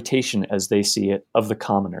 exploitation, as they see it, of the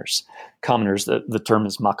commoners. Commoners, the term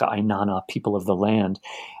is maka'ainana, people of the land.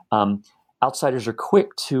 Outsiders are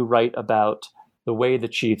quick to write about the way the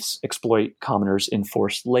chiefs exploit commoners in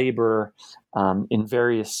forced labor, in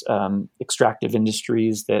various extractive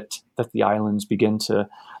industries that the islands begin to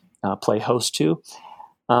play host to.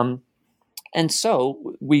 And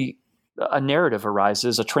so a narrative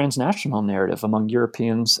arises, a transnational narrative among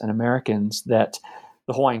Europeans and Americans, that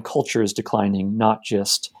the Hawaiian culture is declining, not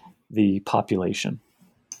just the population.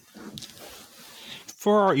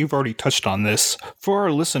 You've already touched on this. For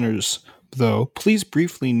our listeners, though, please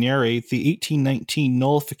briefly narrate the 1819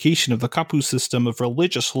 nullification of the kapu system of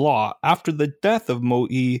religious law after the death of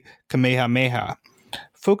Mo'i Kamehameha,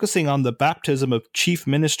 focusing on the baptism of Chief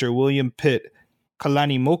Minister William Pitt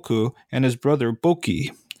Kalanimoku and his brother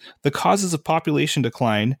Boki. the causes of population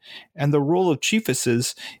decline, and the role of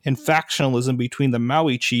chiefesses in factionalism between the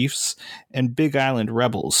Maui chiefs and Big Island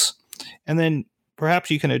rebels. And then perhaps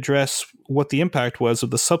you can address what the impact was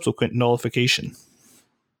of the subsequent nullification.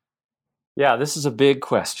 Yeah, this is a big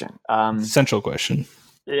question. Central question.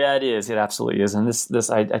 Yeah, it is. It absolutely is. And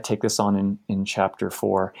I take this on in chapter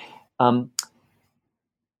 4.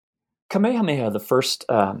 Kamehameha, the first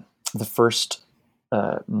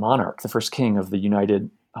monarch, the first king of the United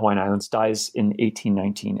Hawaiian Islands, dies in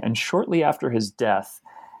 1819, and shortly after his death,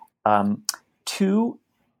 two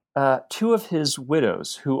of his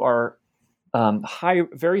widows, who are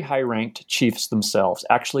very high-ranked chiefs themselves,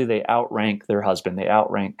 actually they outrank their husband. They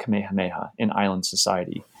outrank Kamehameha in island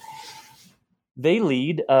society. They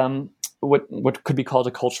lead what could be called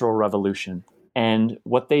a cultural revolution. And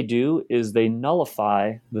what they do is they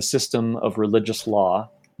nullify the system of religious law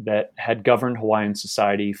that had governed Hawaiian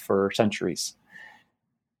society for centuries.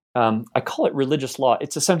 I call it religious law.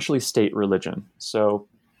 It's essentially state religion. So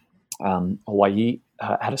Hawaii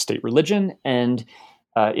had a state religion, and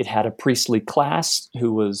it had a priestly class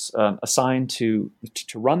who was assigned to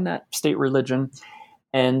run that state religion.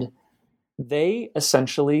 And they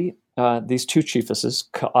essentially, these two chiefesses,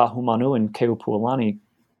 Ka'ahumanu and Keopuolani,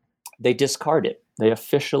 they discard it. They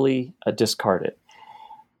officially discard it.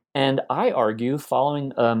 And I argue, following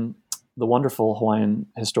the wonderful Hawaiian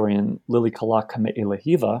historian Lili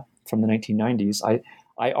Kalakame'elehiva from the 1990s,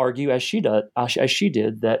 I argue, as she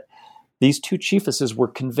did, that these two chiefesses were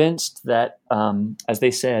convinced that, as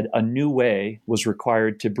they said, a new way was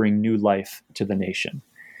required to bring new life to the nation.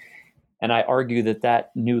 And I argue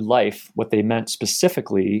that new life, what they meant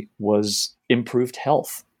specifically, was improved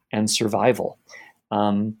health and survival.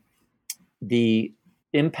 The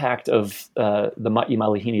impact of the ma'i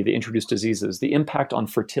malihini, the introduced diseases, the impact on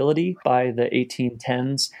fertility by the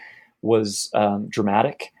 1810s was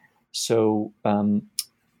dramatic. So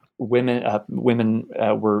women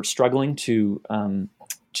were struggling to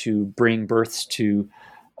bring births to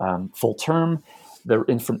full term. The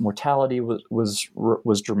infant mortality was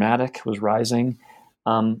dramatic, was rising,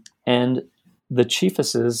 and the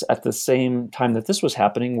chiefesses at the same time that this was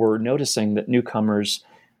happening were noticing that newcomers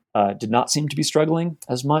did not seem to be struggling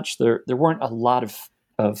as much. There weren't a lot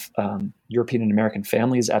of European and American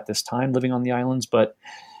families at this time living on the islands, but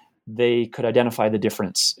they could identify the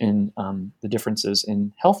differences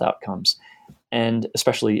in health outcomes, and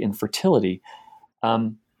especially in fertility.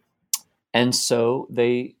 And so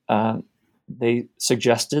they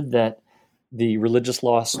suggested that the religious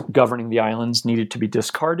laws governing the islands needed to be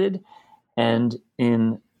discarded, and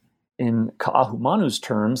in Ka'ahumanu's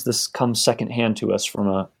terms, this comes secondhand to us from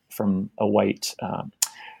a white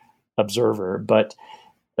observer, but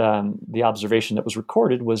the observation that was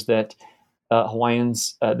recorded was that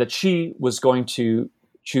Hawaiians, that she was going to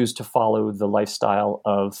choose to follow the lifestyle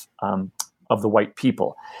of the white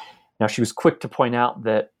people. Now, she was quick to point out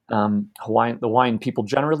that the Hawaiian people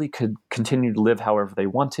generally could continue to live however they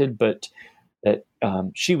wanted, but that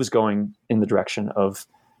she was going in the direction of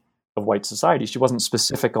white society. She wasn't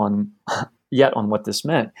specific yet on what this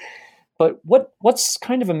meant. But what's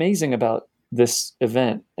kind of amazing about this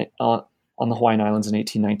event on the Hawaiian Islands in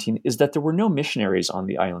 1819 is that there were no missionaries on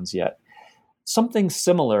the islands yet. Something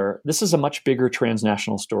similar, this is a much bigger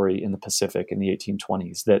transnational story in the Pacific in the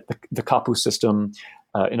 1820s, that the kapu system,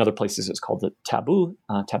 in other places it's called the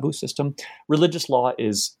taboo system. Religious law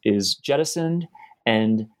is jettisoned,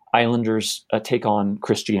 and islanders take on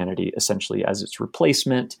Christianity essentially as its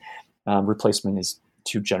replacement. Replacement is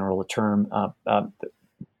too general a term.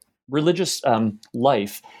 Religious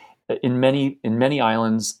life in many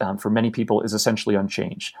islands for many people is essentially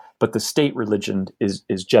unchanged, but the state religion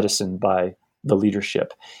is jettisoned by the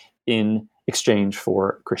leadership in exchange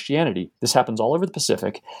for Christianity. This happens all over the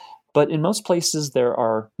Pacific, but in most places there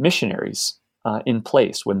are missionaries in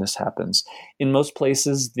place when this happens. In most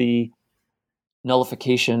places, the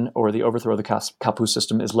nullification or the overthrow of the kapu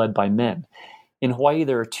system is led by men. In Hawaii,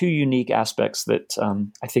 there are two unique aspects that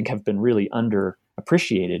I think have been really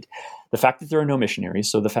underappreciated. The fact that there are no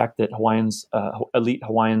missionaries, so the fact that elite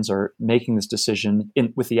Hawaiians are making this decision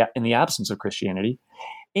in the absence of Christianity,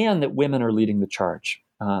 and that women are leading the charge.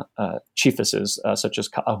 Chiefesses such as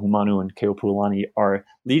Ka'ahumanu and Keopuolani are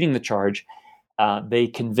leading the charge. They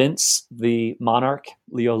convince the monarch,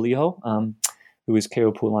 Lioliho, who is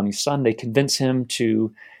Keopuolani's son, they convince him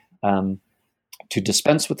to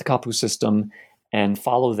dispense with the kapu system and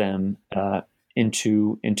follow them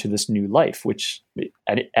into this new life, which,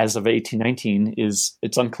 as of 1819,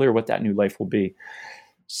 it's unclear what that new life will be.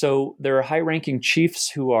 So there are high-ranking chiefs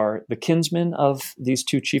who are the kinsmen of these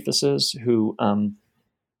two chiefesses who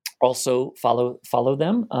also follow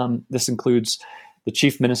them. This includes the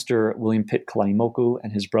chief minister, William Pitt Kalanimoku,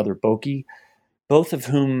 and his brother Boki, both of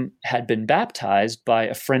whom had been baptized by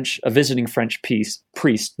a visiting French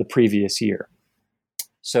priest the previous year.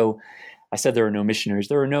 So I said there are no missionaries.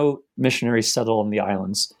 There are no missionaries settled on the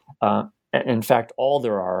islands. In fact, all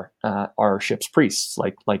there are ship's priests,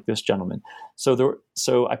 like this gentleman. So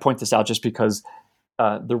I point this out just because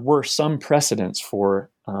there were some precedents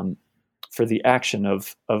for the action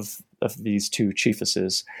of these two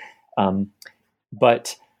chiefesses,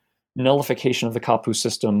 but nullification of the kapu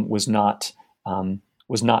system was not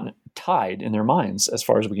tied in their minds, as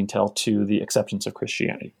far as we can tell, to the acceptance of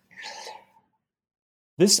Christianity.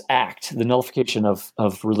 This act, the nullification of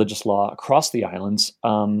religious law across the islands,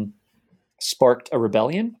 sparked a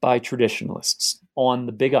rebellion by traditionalists on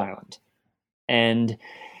the Big Island. And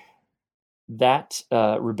that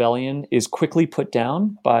rebellion is quickly put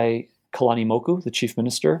down by Kalanimoku, the chief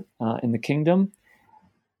minister in the kingdom.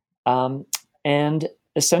 And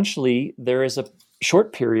essentially, there is a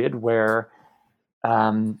short period where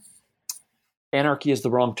anarchy is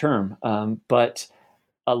the wrong term, but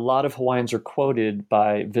a lot of Hawaiians are quoted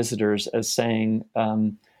by visitors as saying,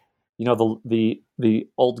 the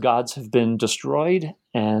old gods have been destroyed,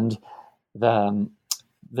 and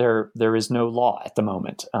there is no law at the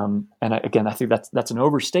moment. And I think that's an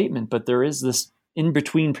overstatement, but there is this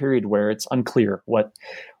in-between period where it's unclear what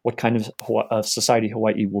kind of society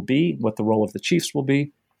Hawaii will be, what the role of the chiefs will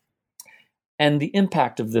be, and the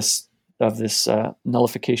impact of this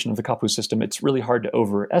nullification of the kapu system. It's really hard to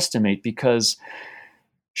overestimate, because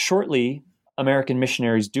shortly American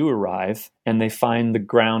missionaries do arrive, and they find the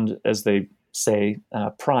ground, as they say,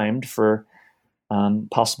 primed for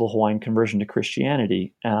possible Hawaiian conversion to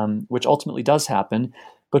Christianity, which ultimately does happen.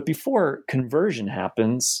 But before conversion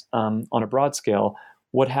happens on a broad scale,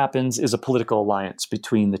 what happens is a political alliance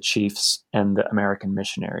between the chiefs and the American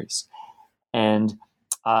missionaries. And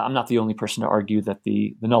I'm not the only person to argue that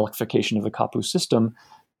the nullification of the kapu system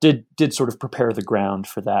did sort of prepare the ground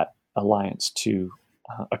for that alliance to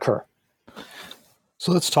occur.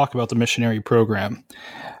 So let's talk about the missionary program.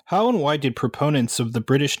 How and why did proponents of the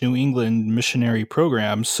British New England missionary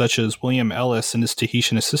programs, such as William Ellis and his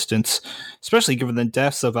Tahitian assistants, especially given the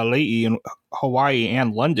deaths of Alei in Hawaii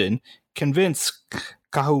and London, convince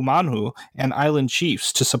Kahumanu and island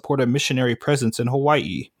chiefs to support a missionary presence in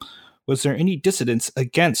Hawaii? Was there any dissidence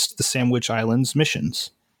against the Sandwich Islands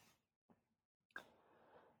missions?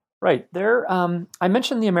 Right. I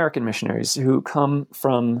mentioned the American missionaries who come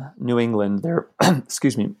from New England. They're,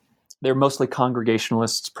 they're mostly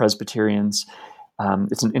Congregationalists, Presbyterians.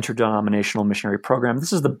 It's an interdenominational missionary program.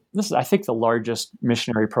 This is, I think, the largest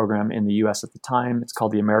missionary program in the U.S. at the time. It's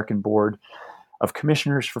called the American Board of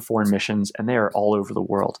Commissioners for Foreign Missions, and they are all over the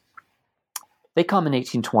world. They come in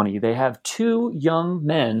 1820. They have two young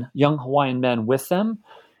Hawaiian men with them.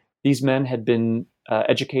 These men had been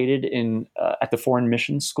educated at the Foreign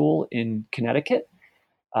Mission School in Connecticut.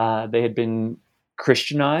 They had been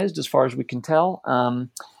Christianized, as far as we can tell,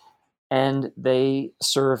 and they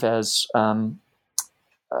serve as kind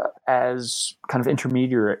of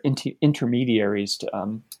intermediaries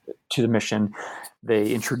to the mission.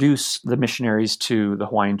 They introduce the missionaries to the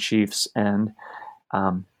Hawaiian chiefs and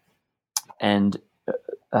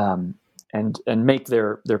make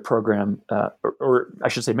their program, or I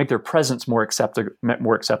should say, make their presence more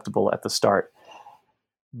acceptable at the start.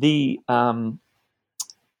 The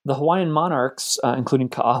Hawaiian monarchs, including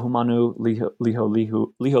Ka'ahumanu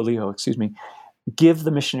Liholiho, give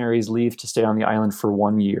the missionaries leave to stay on the island for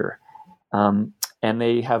 1 year, and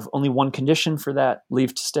they have only one condition for that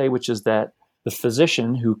leave to stay, which is that the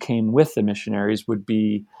physician who came with the missionaries would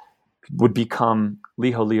become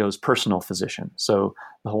Liholiho's personal physician. So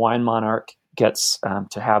the Hawaiian monarch gets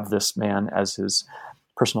to have this man as his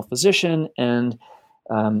personal physician, and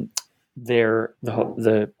the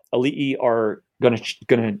Ali'i are going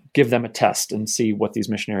to give them a test and see what these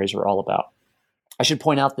missionaries are all about. I should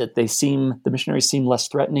point out that the missionaries seem less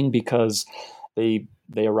threatening because they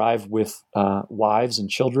arrive with wives and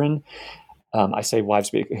children. I say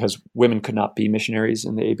wives because women could not be missionaries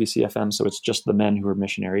in the ABCFM, so it's just the men who are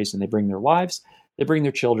missionaries, and they bring their wives, they bring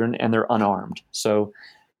their children, and they're unarmed. So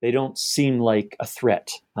they don't seem like a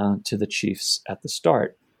threat to the chiefs at the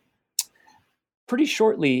start. Pretty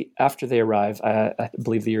shortly after they arrive, I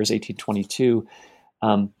believe the year is 1822,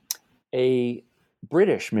 a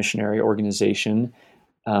British missionary organization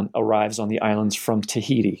arrives on the islands from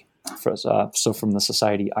Tahiti, so from the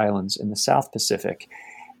Society Islands in the South Pacific.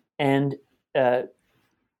 And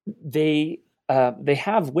they they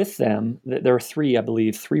have with them, there are three, I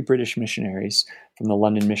believe, three British missionaries from the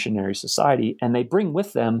London Missionary Society, and they bring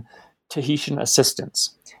with them Tahitian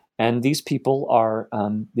assistants. And these people are,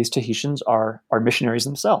 these Tahitians are missionaries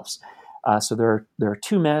themselves. So there are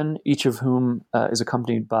two men, each of whom is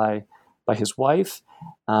accompanied by his wife.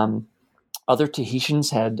 Other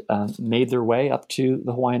Tahitians had made their way up to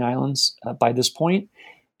the Hawaiian Islands by this point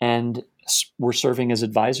and were serving as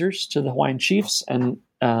advisors to the Hawaiian chiefs. And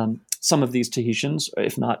some of these Tahitians,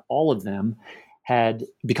 if not all of them, had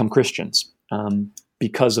become Christians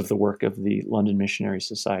because of the work of the London Missionary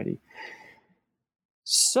Society.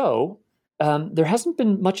 So there hasn't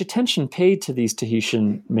been much attention paid to these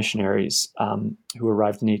Tahitian missionaries who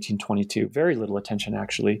arrived in 1822. Very little attention,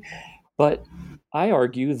 actually. But I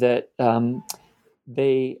argue that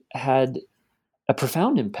they had a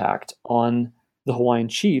profound impact on the Hawaiian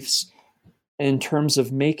chiefs in terms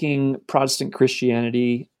of making Protestant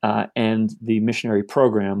Christianity and the missionary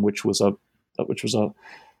program, which was a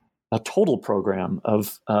total program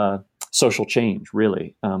of social change,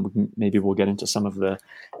 really. Maybe we'll get into some of the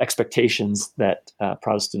expectations that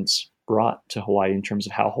Protestants brought to Hawaii in terms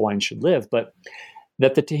of how Hawaiians should live, but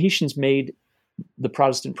that the Tahitians made the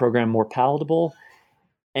Protestant program more palatable.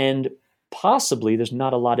 And possibly, there's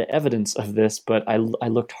not a lot of evidence of this, but I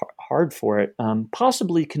looked hard for it,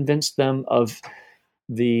 possibly convinced them of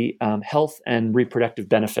the health and reproductive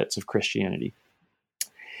benefits of Christianity.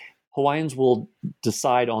 Hawaiians will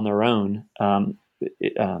decide on their own,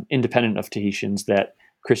 independent of Tahitians, that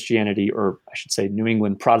Christianity, or I should say New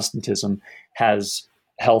England Protestantism, has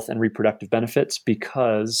health and reproductive benefits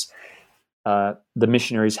because the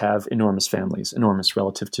missionaries have enormous families, enormous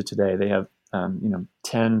relative to today. They have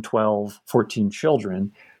 10, 12, 14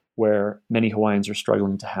 children, where many Hawaiians are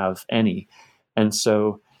struggling to have any. And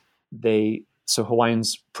so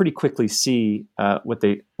Hawaiians pretty quickly see what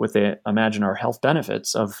they imagine are health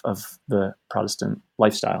benefits of the Protestant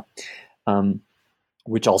lifestyle,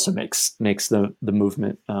 which also makes the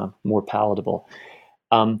movement more palatable.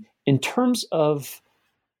 In terms of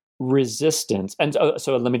resistance, and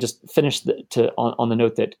so let me just finish on the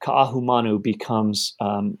note that Ka'ahumanu becomes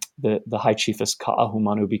the High Chiefess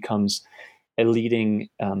Ka'ahumanu becomes a leading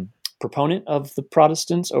proponent of the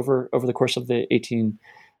Protestants over the course of the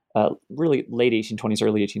really late 1820s,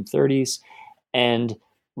 early 1830s, and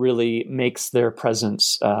really makes their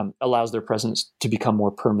presence, allows their presence to become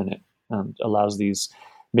more permanent, allows these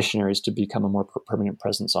missionaries to become a more permanent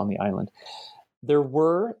presence on the island. There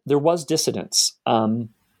was dissidence.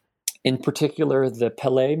 In particular, the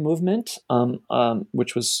Pele movement,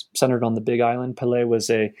 which was centered on the Big Island. Pele is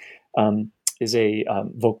a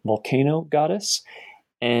volcano goddess,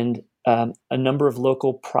 and a number of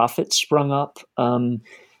local prophets sprung up,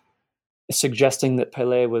 suggesting that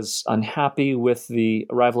Pele was unhappy with the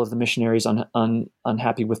arrival of the missionaries,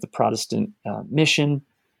 unhappy with the Protestant mission,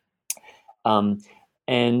 and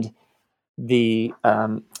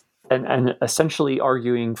essentially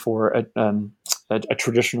arguing for a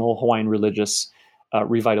traditional Hawaiian religious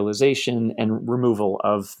revitalization and removal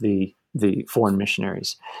of the foreign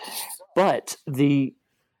missionaries. But the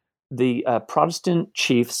Protestant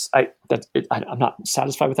chiefs, I'm not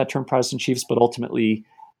satisfied with that term, Protestant chiefs, but ultimately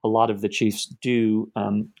a lot of the chiefs do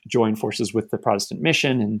join forces with the Protestant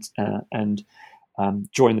mission and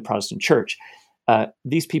join the Protestant church.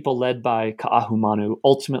 These people, led by Ka'ahumanu,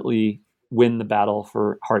 ultimately win the battle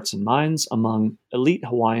for hearts and minds among elite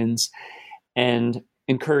Hawaiians and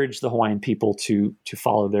encourage the Hawaiian people to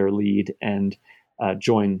follow their lead and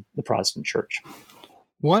join the Protestant church.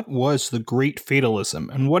 What was the Great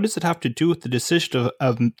Fatalism, and what does it have to do with the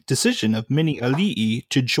decision of many ali'i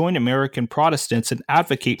to join American Protestants and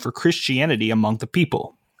advocate for Christianity among the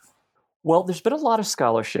people? Well, there's been a lot of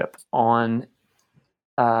scholarship on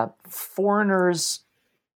foreigners'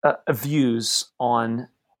 views on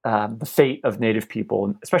the fate of Native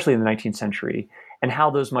people, especially in the 19th century, and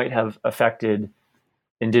how those might have affected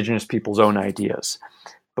Indigenous people's own ideas.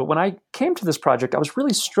 But when I came to this project, I was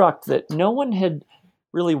really struck that no one had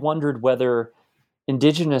really wondered whether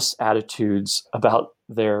Indigenous attitudes about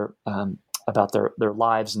their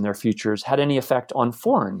lives and their futures had any effect on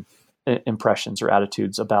foreign impressions or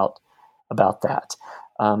attitudes about that.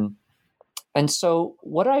 And so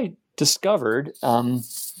what I discovered,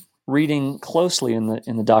 reading closely in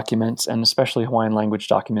the documents, and especially Hawaiian language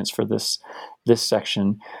documents for this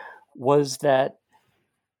section, was that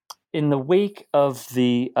in the wake of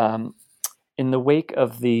the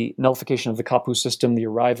nullification of the Kapu system, the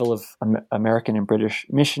arrival of American and British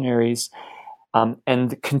missionaries, and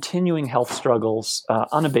the continuing health struggles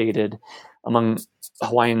unabated among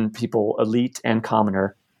Hawaiian people, elite and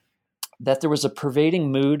commoner, that there was a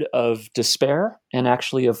pervading mood of despair and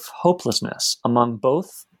actually of hopelessness among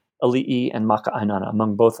both Ali'i and Maka'ainana,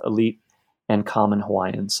 among both elite and common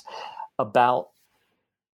Hawaiians, about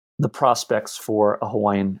the prospects for a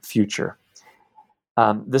Hawaiian future.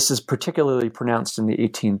 This is particularly pronounced in the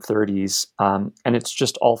 1830s, and it's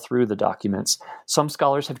just all through the documents. Some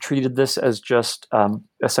scholars have treated this as just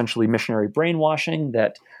essentially missionary brainwashing,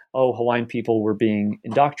 that, Hawaiian people were being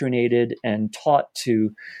indoctrinated and taught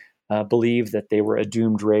to believe that they were a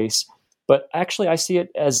doomed race. But actually, I see it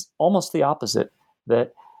as almost the opposite,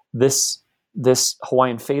 that this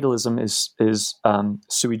Hawaiian fatalism is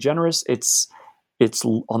sui generis. It's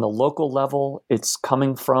on the local level. It's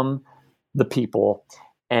coming from the people,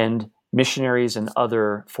 and missionaries and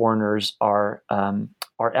other foreigners are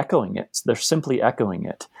echoing it. They're simply echoing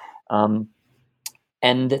it.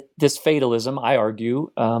 And this fatalism, I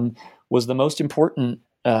argue, was the most important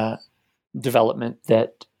development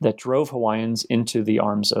that drove Hawaiians into the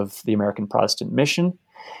arms of the American Protestant mission.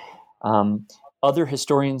 Other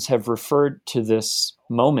historians have referred to this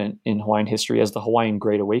moment in Hawaiian history as the Hawaiian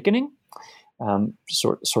Great Awakening,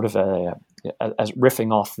 sort of as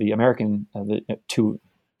riffing off the American the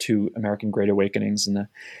two American Great Awakenings in the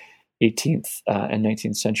 18th and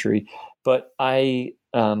 19th century. But I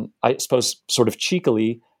suppose sort of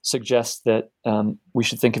cheekily suggest that we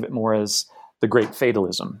should think of it more as the Great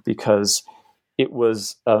Fatalism, because it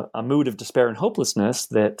was a mood of despair and hopelessness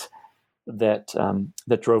that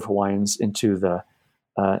drove Hawaiians into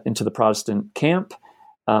the Protestant camp,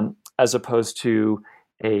 as opposed to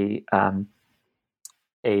a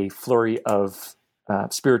flurry of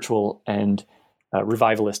spiritual and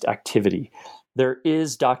revivalist activity. There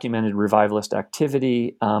is documented revivalist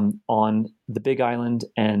activity on the Big Island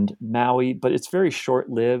and Maui, but it's very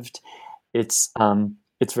short-lived. It's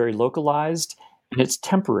very localized, and it's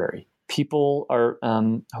temporary. People are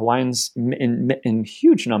Hawaiians in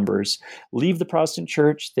huge numbers leave the Protestant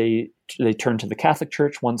church. They turn to the Catholic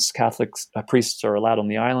Church. Once Catholic priests are allowed on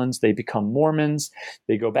the islands, they become Mormons.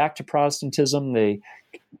 They go back to Protestantism. They,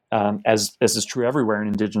 as is true everywhere in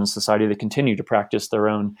Indigenous society, they continue to practice their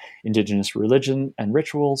own Indigenous religion and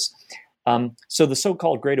rituals. So the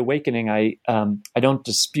so-called Great Awakening, I don't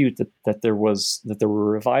dispute that there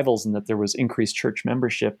were revivals and that there was increased church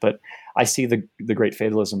membership, but I see the Great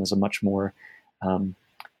Fatalism as a much more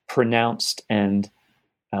pronounced and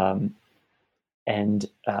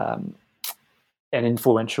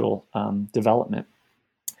influential development.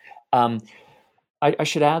 I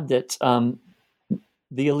should add that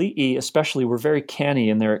the Ali'i, especially, were very canny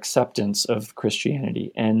in their acceptance of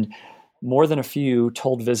Christianity, and more than a few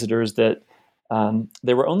told visitors that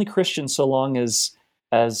they were only Christians so long as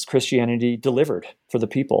Christianity delivered for the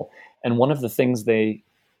people. And one of the things they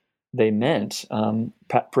meant,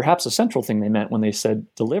 perhaps a central thing they meant when they said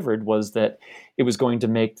delivered, was that it was going to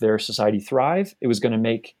make their society thrive. It was going to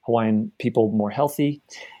make Hawaiian people more healthy,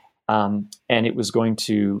 and it was going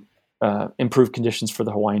to improve conditions for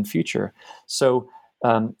the Hawaiian future. So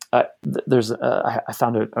I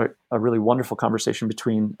found a really wonderful conversation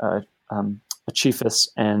between a chiefess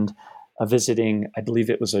and a visiting, I believe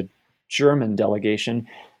it was a German delegation,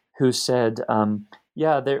 who said,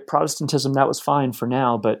 Protestantism, that was fine for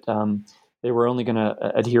now, but they were only going to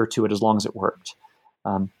adhere to it as long as it worked.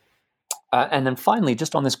 And then finally,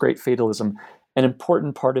 just on this Great Fatalism, an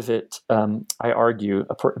important part of it, I argue,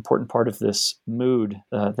 important part of this mood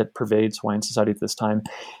that pervades Hawaiian society at this time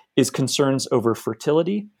is concerns over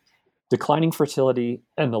fertility, declining fertility,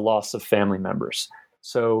 and the loss of family members.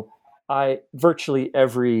 So virtually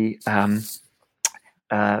every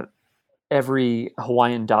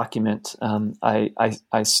Hawaiian document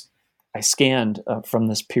I scanned from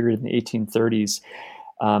this period in the 1830s,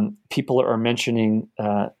 people are mentioning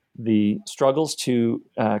the struggles to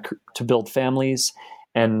build families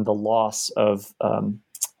and the loss of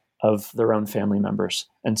their own family members.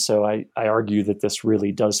 And so I argue that this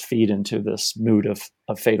really does feed into this mood of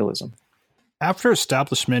fatalism. After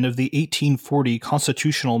establishment of the 1840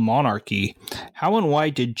 constitutional monarchy, how and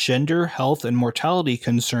why did gender, health, and mortality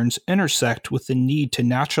concerns intersect with the need to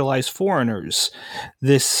naturalize foreigners,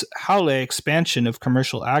 this haole expansion of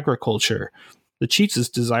commercial agriculture, the chiefs'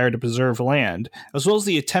 desire to preserve land, as well as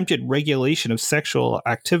the attempted regulation of sexual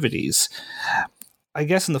activities? I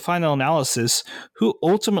guess in the final analysis, who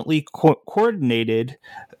ultimately coordinated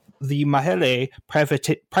the mahele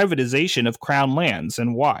privatization of crown lands,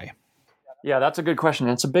 and why? Yeah, that's a good question.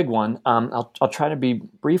 It's a big one. I'll try to be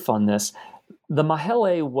brief on this. The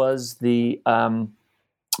mahele was the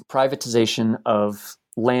privatization of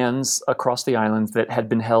lands across the islands that had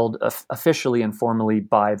been held officially and formally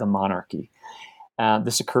by the monarchy.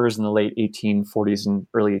 This occurs in the late 1840s and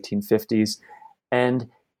early 1850s, and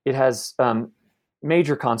it has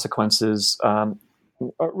major consequences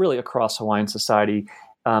really across Hawaiian society.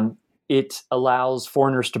 It allows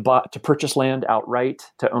foreigners to purchase land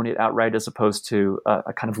outright, to own it outright, as opposed to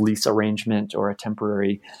a kind of lease arrangement or a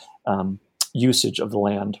temporary usage of the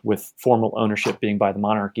land with formal ownership being by the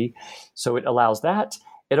monarchy. So it allows that.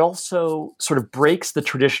 It also sort of breaks the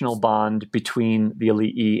traditional bond between the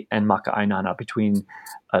ali'i and maka'ainana, between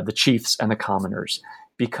the chiefs and the commoners,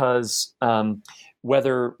 because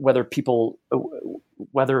whether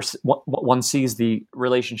one sees the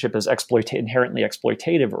relationship as inherently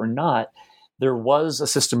exploitative or not, there was a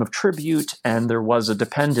system of tribute and there was a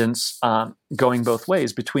dependence going both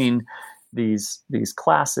ways between these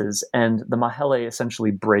classes, and the mahele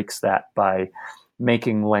essentially breaks that by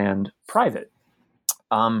making land private.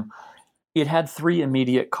 It had three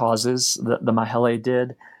immediate causes. The mahele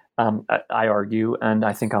did, I argue, and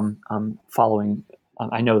I think I'm following.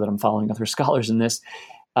 I know that I'm following other scholars in this.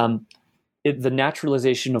 The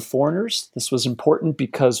naturalization of foreigners. This was important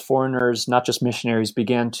because foreigners, not just missionaries,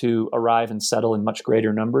 began to arrive and settle in much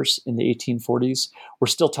greater numbers in the 1840s. We're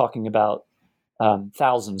still talking about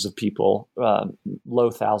thousands of people, low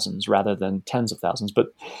thousands rather than tens of thousands,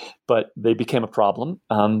 but they became a problem,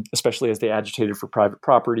 especially as they agitated for private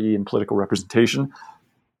property and political representation.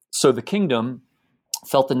 So the kingdom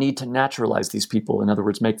felt the need to naturalize these people, in other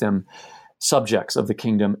words, make them subjects of the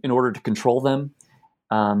kingdom in order to control them,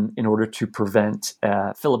 in order to prevent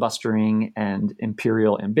filibustering and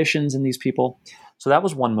imperial ambitions in these people. So that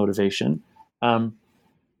was one motivation.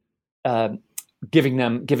 Giving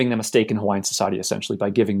them a stake in Hawaiian society, essentially, by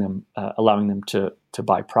giving them, allowing them to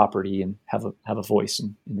buy property and have a voice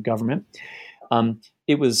in the government.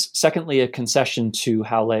 It was, secondly, a concession to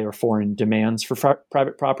haole or foreign demands for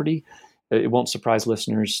private property. It won't surprise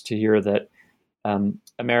listeners to hear that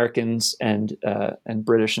Americans and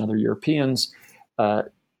British and other Europeans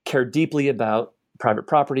cared deeply about private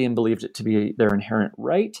property and believed it to be their inherent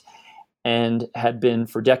right, and had been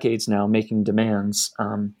for decades now making demands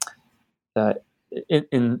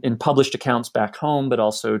in published accounts back home, but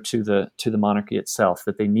also to the monarchy itself,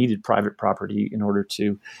 that they needed private property in order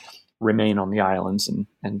to remain on the islands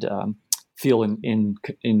and feel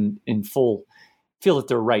in full, feel that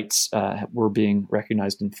their rights were being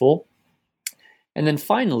recognized in full. And then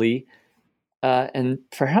finally, and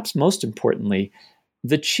perhaps most importantly,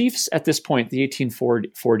 the chiefs at this point, the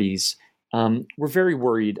 1840s, were very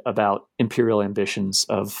worried about imperial ambitions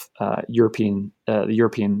of the European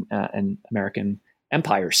and American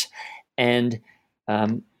empires, and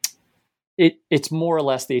it's more or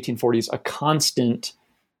less the 1840s a constant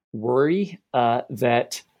worry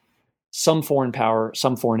that some foreign power,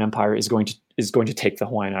 some foreign empire is going to take the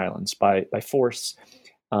Hawaiian Islands by force,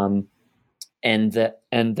 and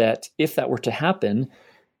that if that were to happen,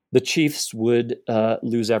 the chiefs would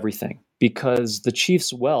lose everything, because the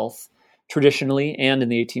chiefs' wealth, traditionally and in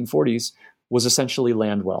the 1840s, was essentially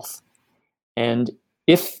land wealth. And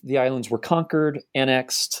if the islands were conquered,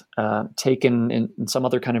 annexed, taken in some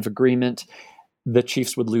other kind of agreement, the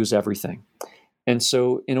chiefs would lose everything. And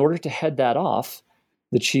so in order to head that off,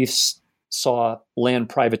 the chiefs saw land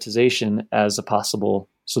privatization as a possible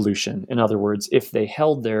solution. In other words, if they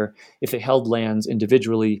held lands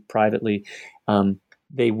individually, privately,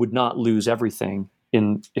 they would not lose everything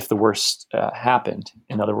if the worst happened.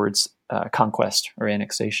 In other words, conquest or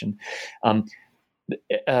annexation.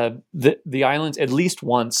 The islands, at least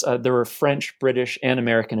once, there were French, British, and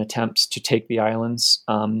American attempts to take the islands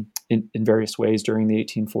in various ways during the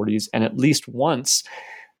 1840s, and at least once,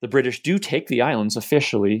 the British do take the islands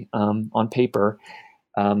officially on paper,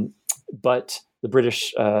 but the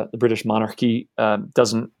British monarchy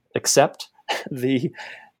doesn't accept the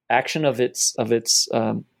action of its.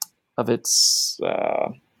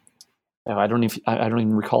 I don't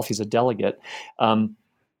even recall if he's a delegate.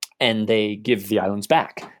 And they give the islands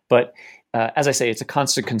back. But as I say, it's a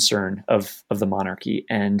constant concern of the monarchy.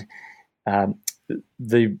 And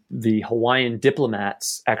the Hawaiian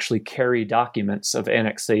diplomats actually carry documents of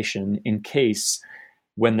annexation in case,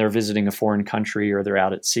 when they're visiting a foreign country or they're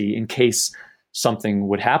out at sea, in case something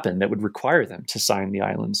would happen that would require them to sign the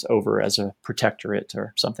islands over as a protectorate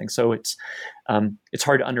or something. So it's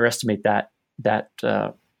hard to underestimate that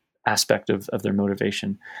aspect of their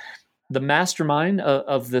motivation. The mastermind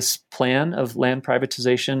of this plan of land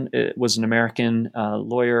privatization was an American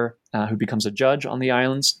lawyer who becomes a judge on the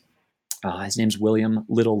islands. His name's William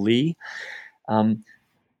Little Lee.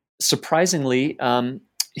 Surprisingly,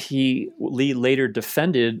 Lee later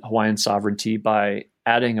defended Hawaiian sovereignty by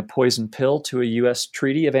adding a poison pill to a U.S.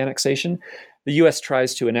 treaty of annexation. the U.S.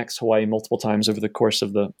 tries to annex Hawaii multiple times over the course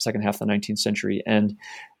of the second half of the 19th century. And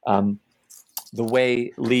the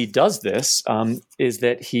way Lee does this is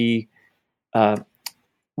that he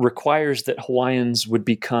requires that Hawaiians would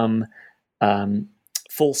become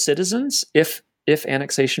full citizens if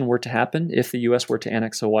annexation were to happen, if the U.S. were to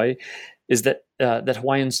annex Hawaii, is that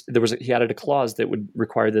Hawaiians, he added a clause that would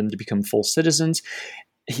require them to become full citizens.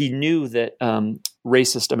 He knew that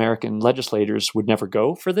racist American legislators would never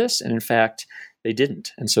go for this, and in fact, they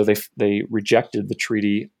didn't, and so they rejected the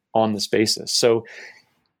treaty on this basis. So,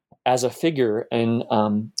 as a figure in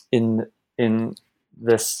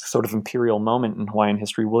this sort of imperial moment in Hawaiian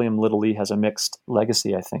history, William Little Lee has a mixed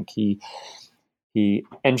legacy. I think he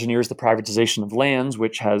engineers the privatization of lands,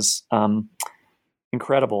 which has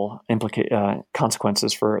incredible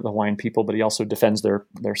consequences for the Hawaiian people, but he also defends their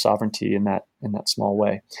sovereignty in that small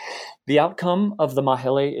way. The outcome of the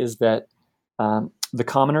Mahele is that the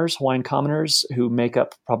commoners, Hawaiian commoners, who make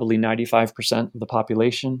up probably 95% of the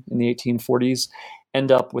population in the 1840s, end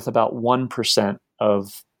up with about 1%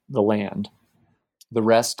 of the land. The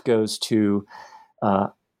rest goes to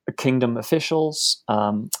kingdom officials,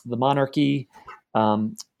 the monarchy,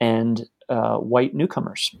 and white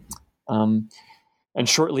newcomers. And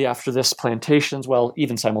shortly after this, plantations, well,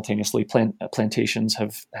 even simultaneously, plantations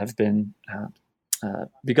have been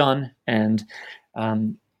begun, and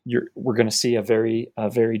we're going to see a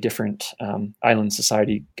very different island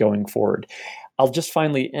society going forward. I'll just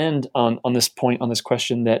finally end on this point, on this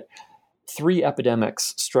question, that 3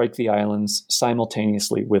 epidemics strike the islands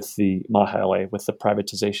simultaneously with the Mahele, with the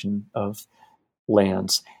privatization of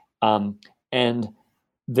lands. And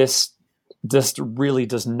this really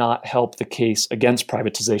does not help the case against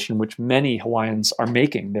privatization, which many Hawaiians are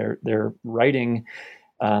making. They're writing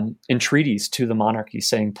entreaties to the monarchy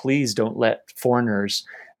saying, please don't let foreigners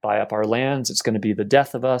buy up our lands. It's going to be the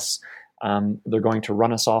death of us. They're going to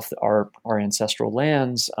run us off our ancestral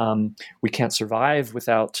lands. We can't survive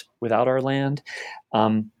without our land.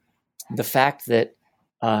 The fact that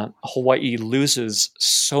Hawaii loses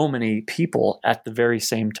so many people at the very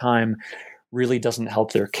same time really doesn't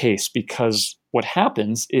help their case, because what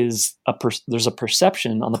happens is there's a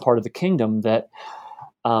perception on the part of the kingdom that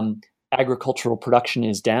agricultural production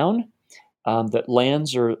is down, that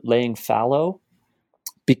lands are laying fallow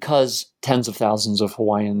because tens of thousands of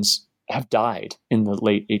Hawaiians have died in the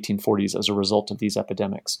late 1840s as a result of these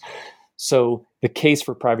epidemics. So the case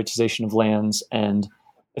for privatization of lands, and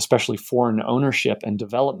especially foreign ownership and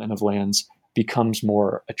development of lands, becomes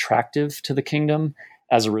more attractive to the kingdom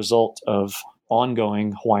as a result of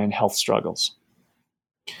ongoing Hawaiian health struggles.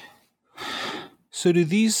 So do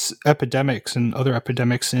these epidemics and other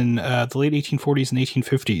epidemics in the late 1840s and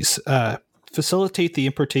 1850s facilitate the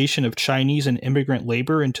importation of Chinese and immigrant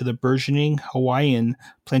labor into the burgeoning Hawaiian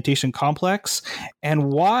plantation complex?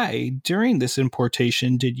 And why, during this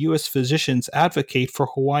importation, did U.S. physicians advocate for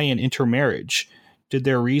Hawaiian intermarriage? Did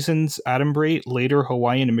their reasons adumbrate later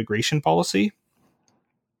Hawaiian immigration policy?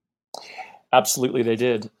 Absolutely, they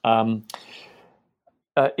did. In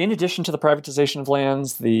addition to the privatization of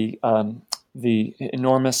lands, the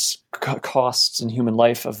enormous costs in human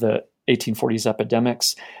life of the 1840s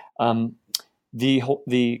epidemics,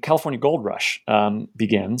 the California Gold Rush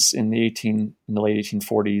begins in the late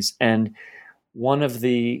 1840s, and one of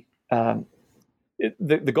the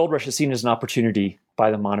gold rush is seen as an opportunity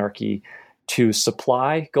by the monarchy to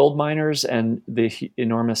supply gold miners and the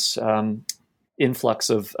enormous influx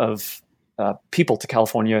of people to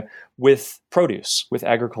California with produce, with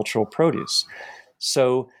agricultural produce.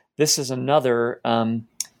 So this is another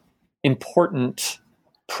important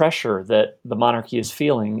pressure that the monarchy is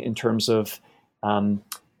feeling in terms of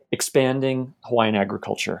expanding Hawaiian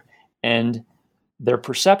agriculture, and their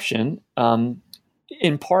perception,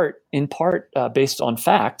 in part based on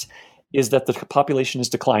fact, is that the population is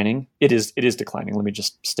declining. It is declining. Let me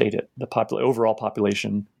just state it. The overall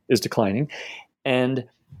population is declining, and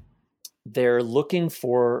they're looking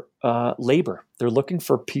for labor. They're looking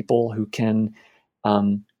for people who can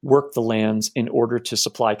work the lands in order to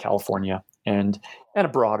supply California and a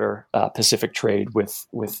broader Pacific trade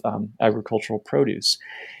with agricultural produce.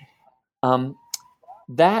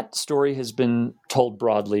 That story has been told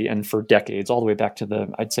broadly and for decades, all the way back to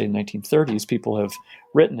I'd say 1930s. People have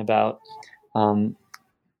written about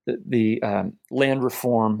the land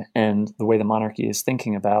reform and the way the monarchy is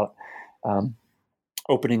thinking about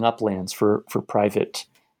opening up lands for private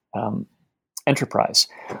enterprise.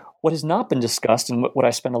 What has not been discussed, and what I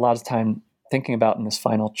spend a lot of time thinking about in this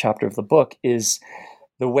final chapter of the book, is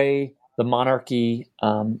the way the monarchy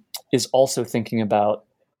is also thinking about,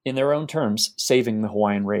 in their own terms, saving the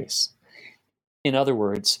Hawaiian race. In other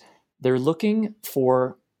words, they're looking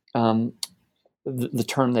for the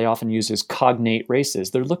term they often use is cognate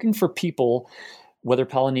races. They're looking for people, whether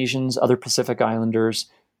Polynesians, other Pacific Islanders,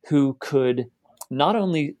 who could not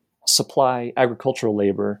only supply agricultural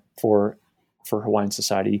labor for Hawaiian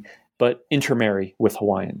society, but intermarry with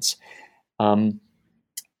Hawaiians. And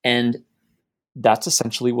that's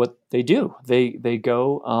essentially what they do. They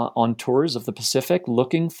go on tours of the Pacific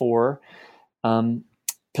looking for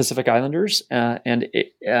Pacific Islanders, and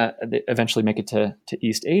they eventually make it to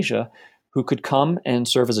East Asia, who could come and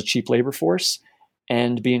serve as a cheap labor force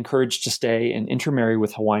and be encouraged to stay and intermarry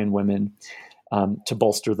with Hawaiian women to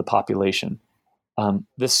bolster the population.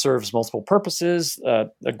 This serves multiple purposes. A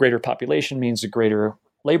greater population means a greater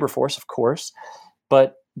labor force, of course,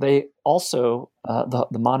 but they also the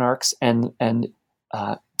monarchs and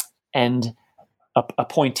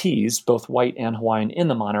appointees, both white and Hawaiian in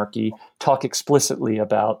the monarchy, talk explicitly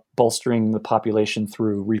about bolstering the population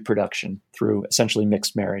through reproduction, through essentially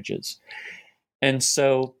mixed marriages. And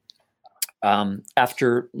so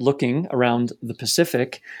after looking around the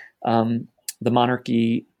Pacific, the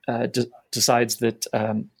monarchy decides that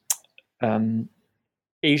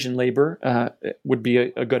Asian labor would be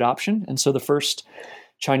a good option. And so the first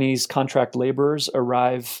Chinese contract laborers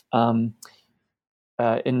arrive in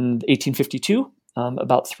 1852,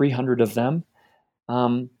 about 300 of them.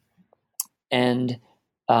 And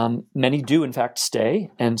many do, in fact,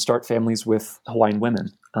 stay and start families with Hawaiian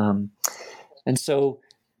women. And so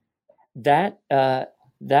that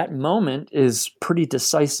moment is pretty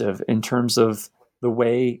decisive in terms of the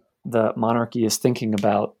way the monarchy is thinking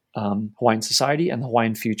about Hawaiian society and the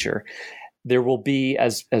Hawaiian future. There will be,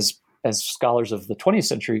 as scholars of the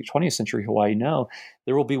 20th century Hawaii know,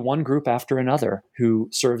 there will be one group after another who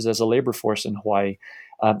serves as a labor force in Hawaii,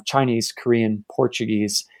 Chinese, Korean,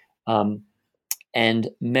 Portuguese, and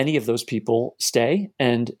many of those people stay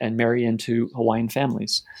and marry into Hawaiian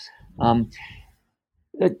families.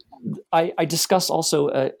 I discuss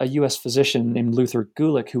also a U.S. physician named Luther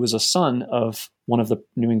Gulick, who was a son of one of the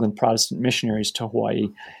New England Protestant missionaries to Hawaii,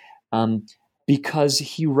 because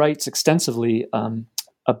he writes extensively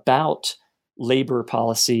about labor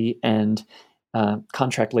policy and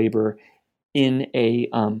contract labor in a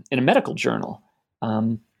medical journal.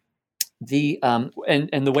 And the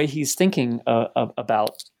way he's thinking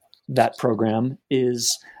about that program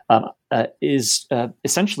is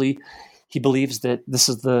essentially, he believes that this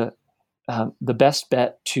is the best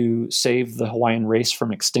bet to save the Hawaiian race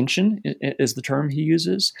from extinction, is the term he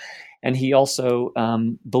uses. And he also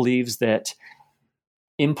believes that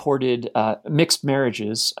imported mixed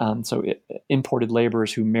marriages, so imported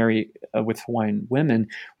laborers who marry with Hawaiian women,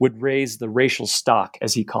 would raise the racial stock,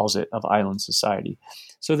 as he calls it, of island society.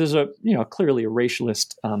 So there's clearly a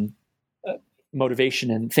racialist motivation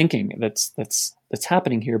and thinking that's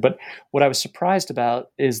happening here. But what I was surprised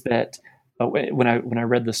about is that when I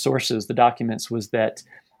read the sources, the documents, was that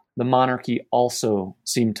the monarchy also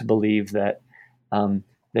seemed to believe that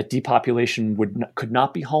depopulation could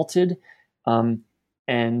not be halted,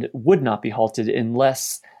 and would not be halted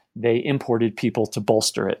unless they imported people to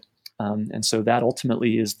bolster it. And so that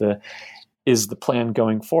ultimately is the plan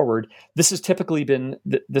going forward. This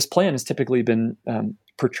plan has typically been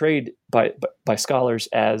portrayed by scholars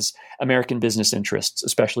as American business interests,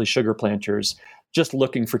 especially sugar planters, just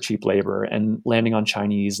looking for cheap labor and landing on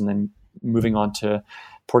Chinese and then moving on to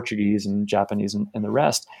Portuguese and Japanese and the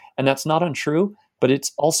rest. And that's not untrue, but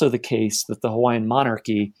it's also the case that the Hawaiian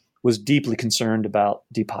monarchy was deeply concerned about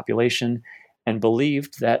depopulation and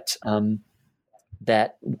believed that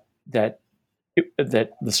that the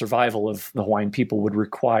survival of the Hawaiian people would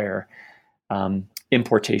require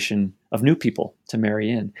importation of new people to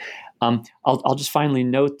marry in. I'll just finally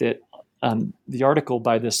note that the article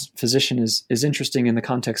by this physician is interesting in the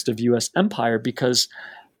context of U.S. empire, because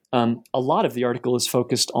a lot of the article is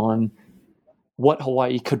focused on what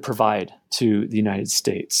Hawaii could provide to the United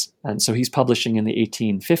States. And so he's publishing in the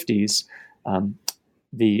 1850s.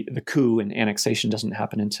 The coup and annexation doesn't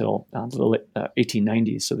happen until the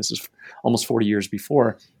 1890s. So this is almost 40 years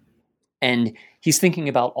before. And he's thinking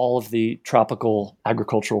about all of the tropical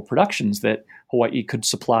agricultural productions that Hawaii could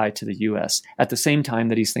supply to the U.S. at the same time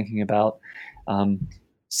that he's thinking about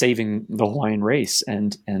saving the Hawaiian race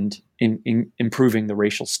and improving the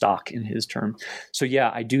racial stock, in his term. So yeah,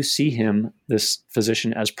 I do see him, this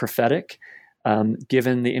physician, as prophetic,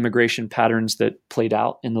 given the immigration patterns that played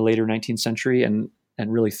out in the later 19th century and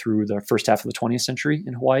really through the first half of the 20th century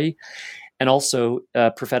in Hawaii, and also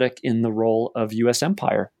prophetic in the role of U.S.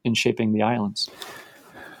 empire in shaping the islands.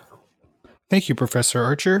 Thank you, Professor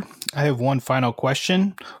Archer. I have one final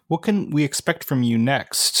question. What can we expect from you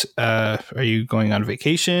next? Are you going on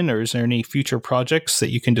vacation, or is there any future projects that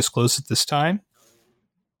you can disclose at this time?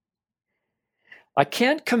 I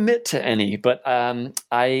can't commit to any, but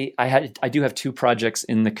I do have two projects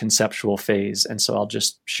in the conceptual phase, and so I'll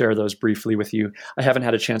just share those briefly with you. I haven't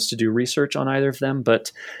had a chance to do research on either of them,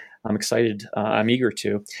 but I'm excited. I'm eager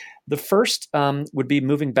to. The first would be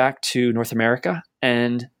moving back to North America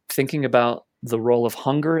and thinking about the role of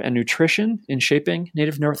hunger and nutrition in shaping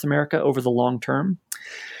Native North America over the long term.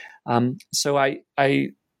 So I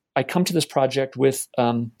come to this project with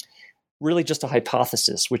really just a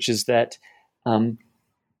hypothesis, which is that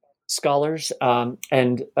scholars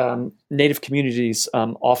and Native communities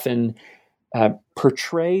often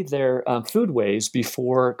portray their foodways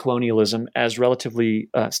before colonialism as relatively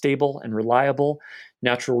stable and reliable,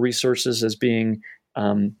 natural resources as being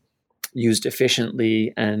used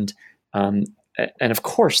efficiently, and of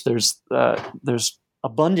course there's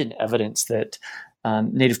abundant evidence that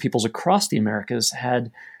Native peoples across the Americas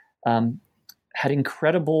had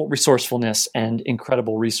incredible resourcefulness and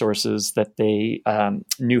incredible resources that they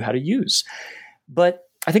knew how to use. But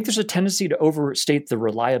I think there's a tendency to overstate the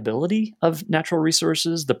reliability of natural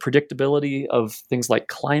resources, the predictability of things like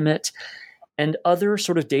climate, and other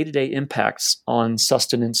sort of day-to-day impacts on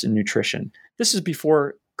sustenance and nutrition. This is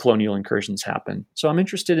before colonial incursions happen. So I'm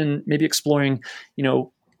interested in maybe exploring, in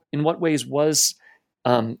what ways was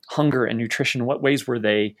hunger and nutrition, in what ways were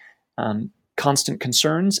they constant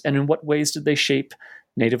concerns, and in what ways did they shape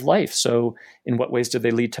Native life? So in what ways did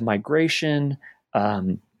they lead to migration,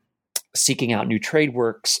 seeking out new trade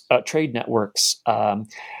networks,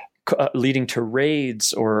 leading to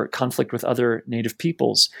raids or conflict with other Native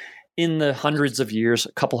peoples in the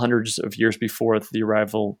couple hundreds of years before the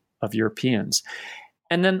arrival of Europeans.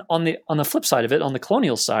 And then on the flip side of it, on the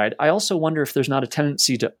colonial side, I also wonder if there's not a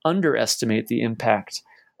tendency to underestimate the impact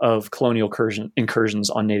of colonial incursions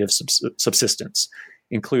on Native subsistence,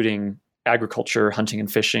 including agriculture, hunting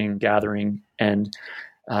and fishing, gathering, and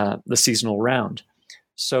the seasonal round.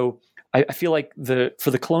 So I feel like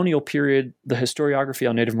for the colonial period, the historiography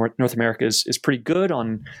on Native North America is pretty good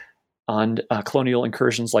on colonial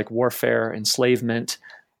incursions like warfare, enslavement,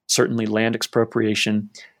 certainly land expropriation,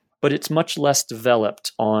 but it's much less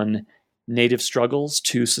developed on Native struggles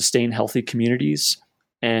to sustain healthy communities,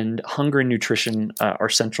 and hunger and nutrition are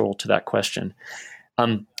central to that question.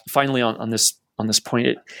 Finally, on this point,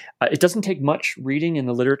 it doesn't take much reading in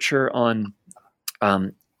the literature on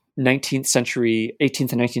 18th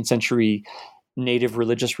and 19th century Native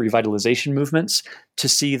religious revitalization movements to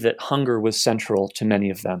see that hunger was central to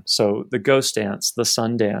many of them. So the ghost dance, the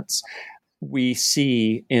sun dance, we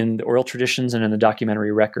see in the oral traditions and in the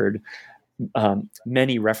documentary record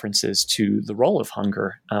many references to the role of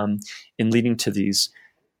hunger in leading to these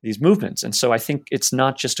movements. And so I think it's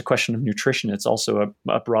not just a question of nutrition, it's also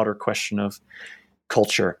a broader question of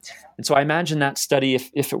culture. And so I imagine that study,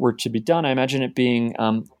 if it were to be done, I imagine it being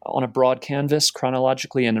on a broad canvas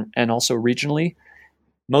chronologically and also regionally,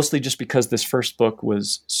 mostly just because this first book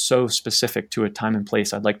was so specific to a time and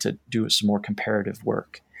place. I'd like to do some more comparative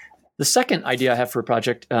work. The second idea I have for a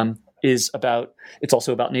project it's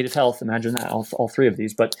also about Native health. Imagine that, all three of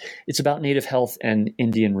these, but it's about Native health and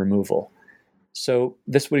Indian removal. So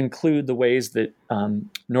this would include the ways that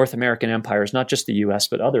North American empires, not just the U.S.,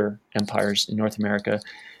 but other empires in North America,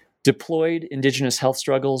 deployed indigenous health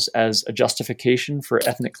struggles as a justification for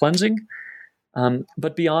ethnic cleansing.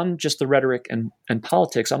 But beyond just the rhetoric and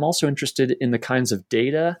politics, I'm also interested in the kinds of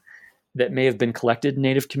data that may have been collected in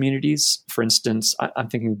Native communities. For instance, I'm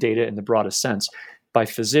thinking data in the broadest sense, by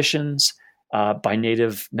physicians, by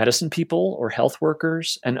Native medicine people or health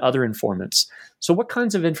workers, and other informants. So what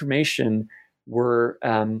kinds of information were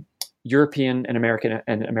European and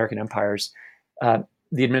American empires, the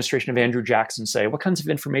administration of Andrew Jackson, say, what kinds of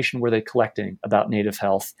information were they collecting about Native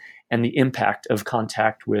health and the impact of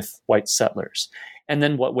contact with white settlers? And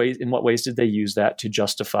then in what ways did they use that to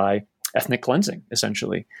justify ethnic cleansing,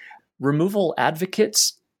 essentially? Removal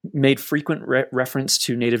advocates made frequent reference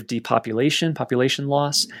to Native depopulation, population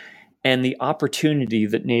loss, and the opportunity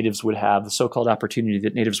that Natives would have, the so-called opportunity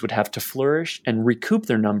that Natives would have to flourish and recoup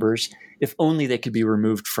their numbers if only they could be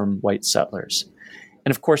removed from white settlers. And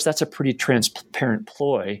of course, that's a pretty transparent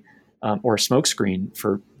ploy or a smokescreen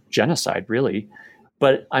for genocide, really.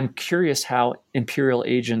 But I'm curious how imperial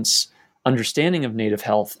agents' understanding of Native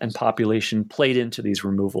health and population played into these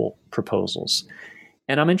removal proposals.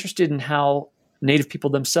 And I'm interested in how Native people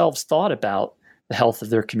themselves thought about the health of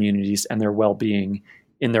their communities and their well-being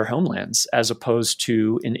in their homelands, as opposed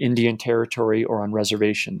to in Indian territory or on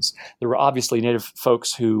reservations. There were obviously Native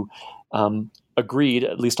folks who agreed,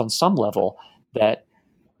 at least on some level, that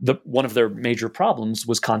one of their major problems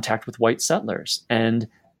was contact with white settlers. And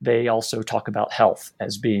they also talk about health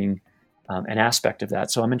as being an aspect of that.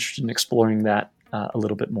 So I'm interested in exploring that a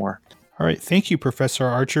little bit more. All right. Thank you, Professor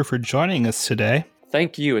Archer, for joining us today.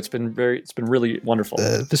 Thank you. It's been really wonderful.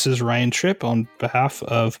 This is Ryan Tripp on behalf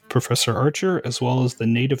of Professor Archer, as well as the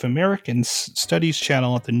Native American Studies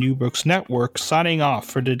channel at the New Books Network, signing off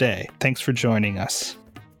for today. Thanks for joining us.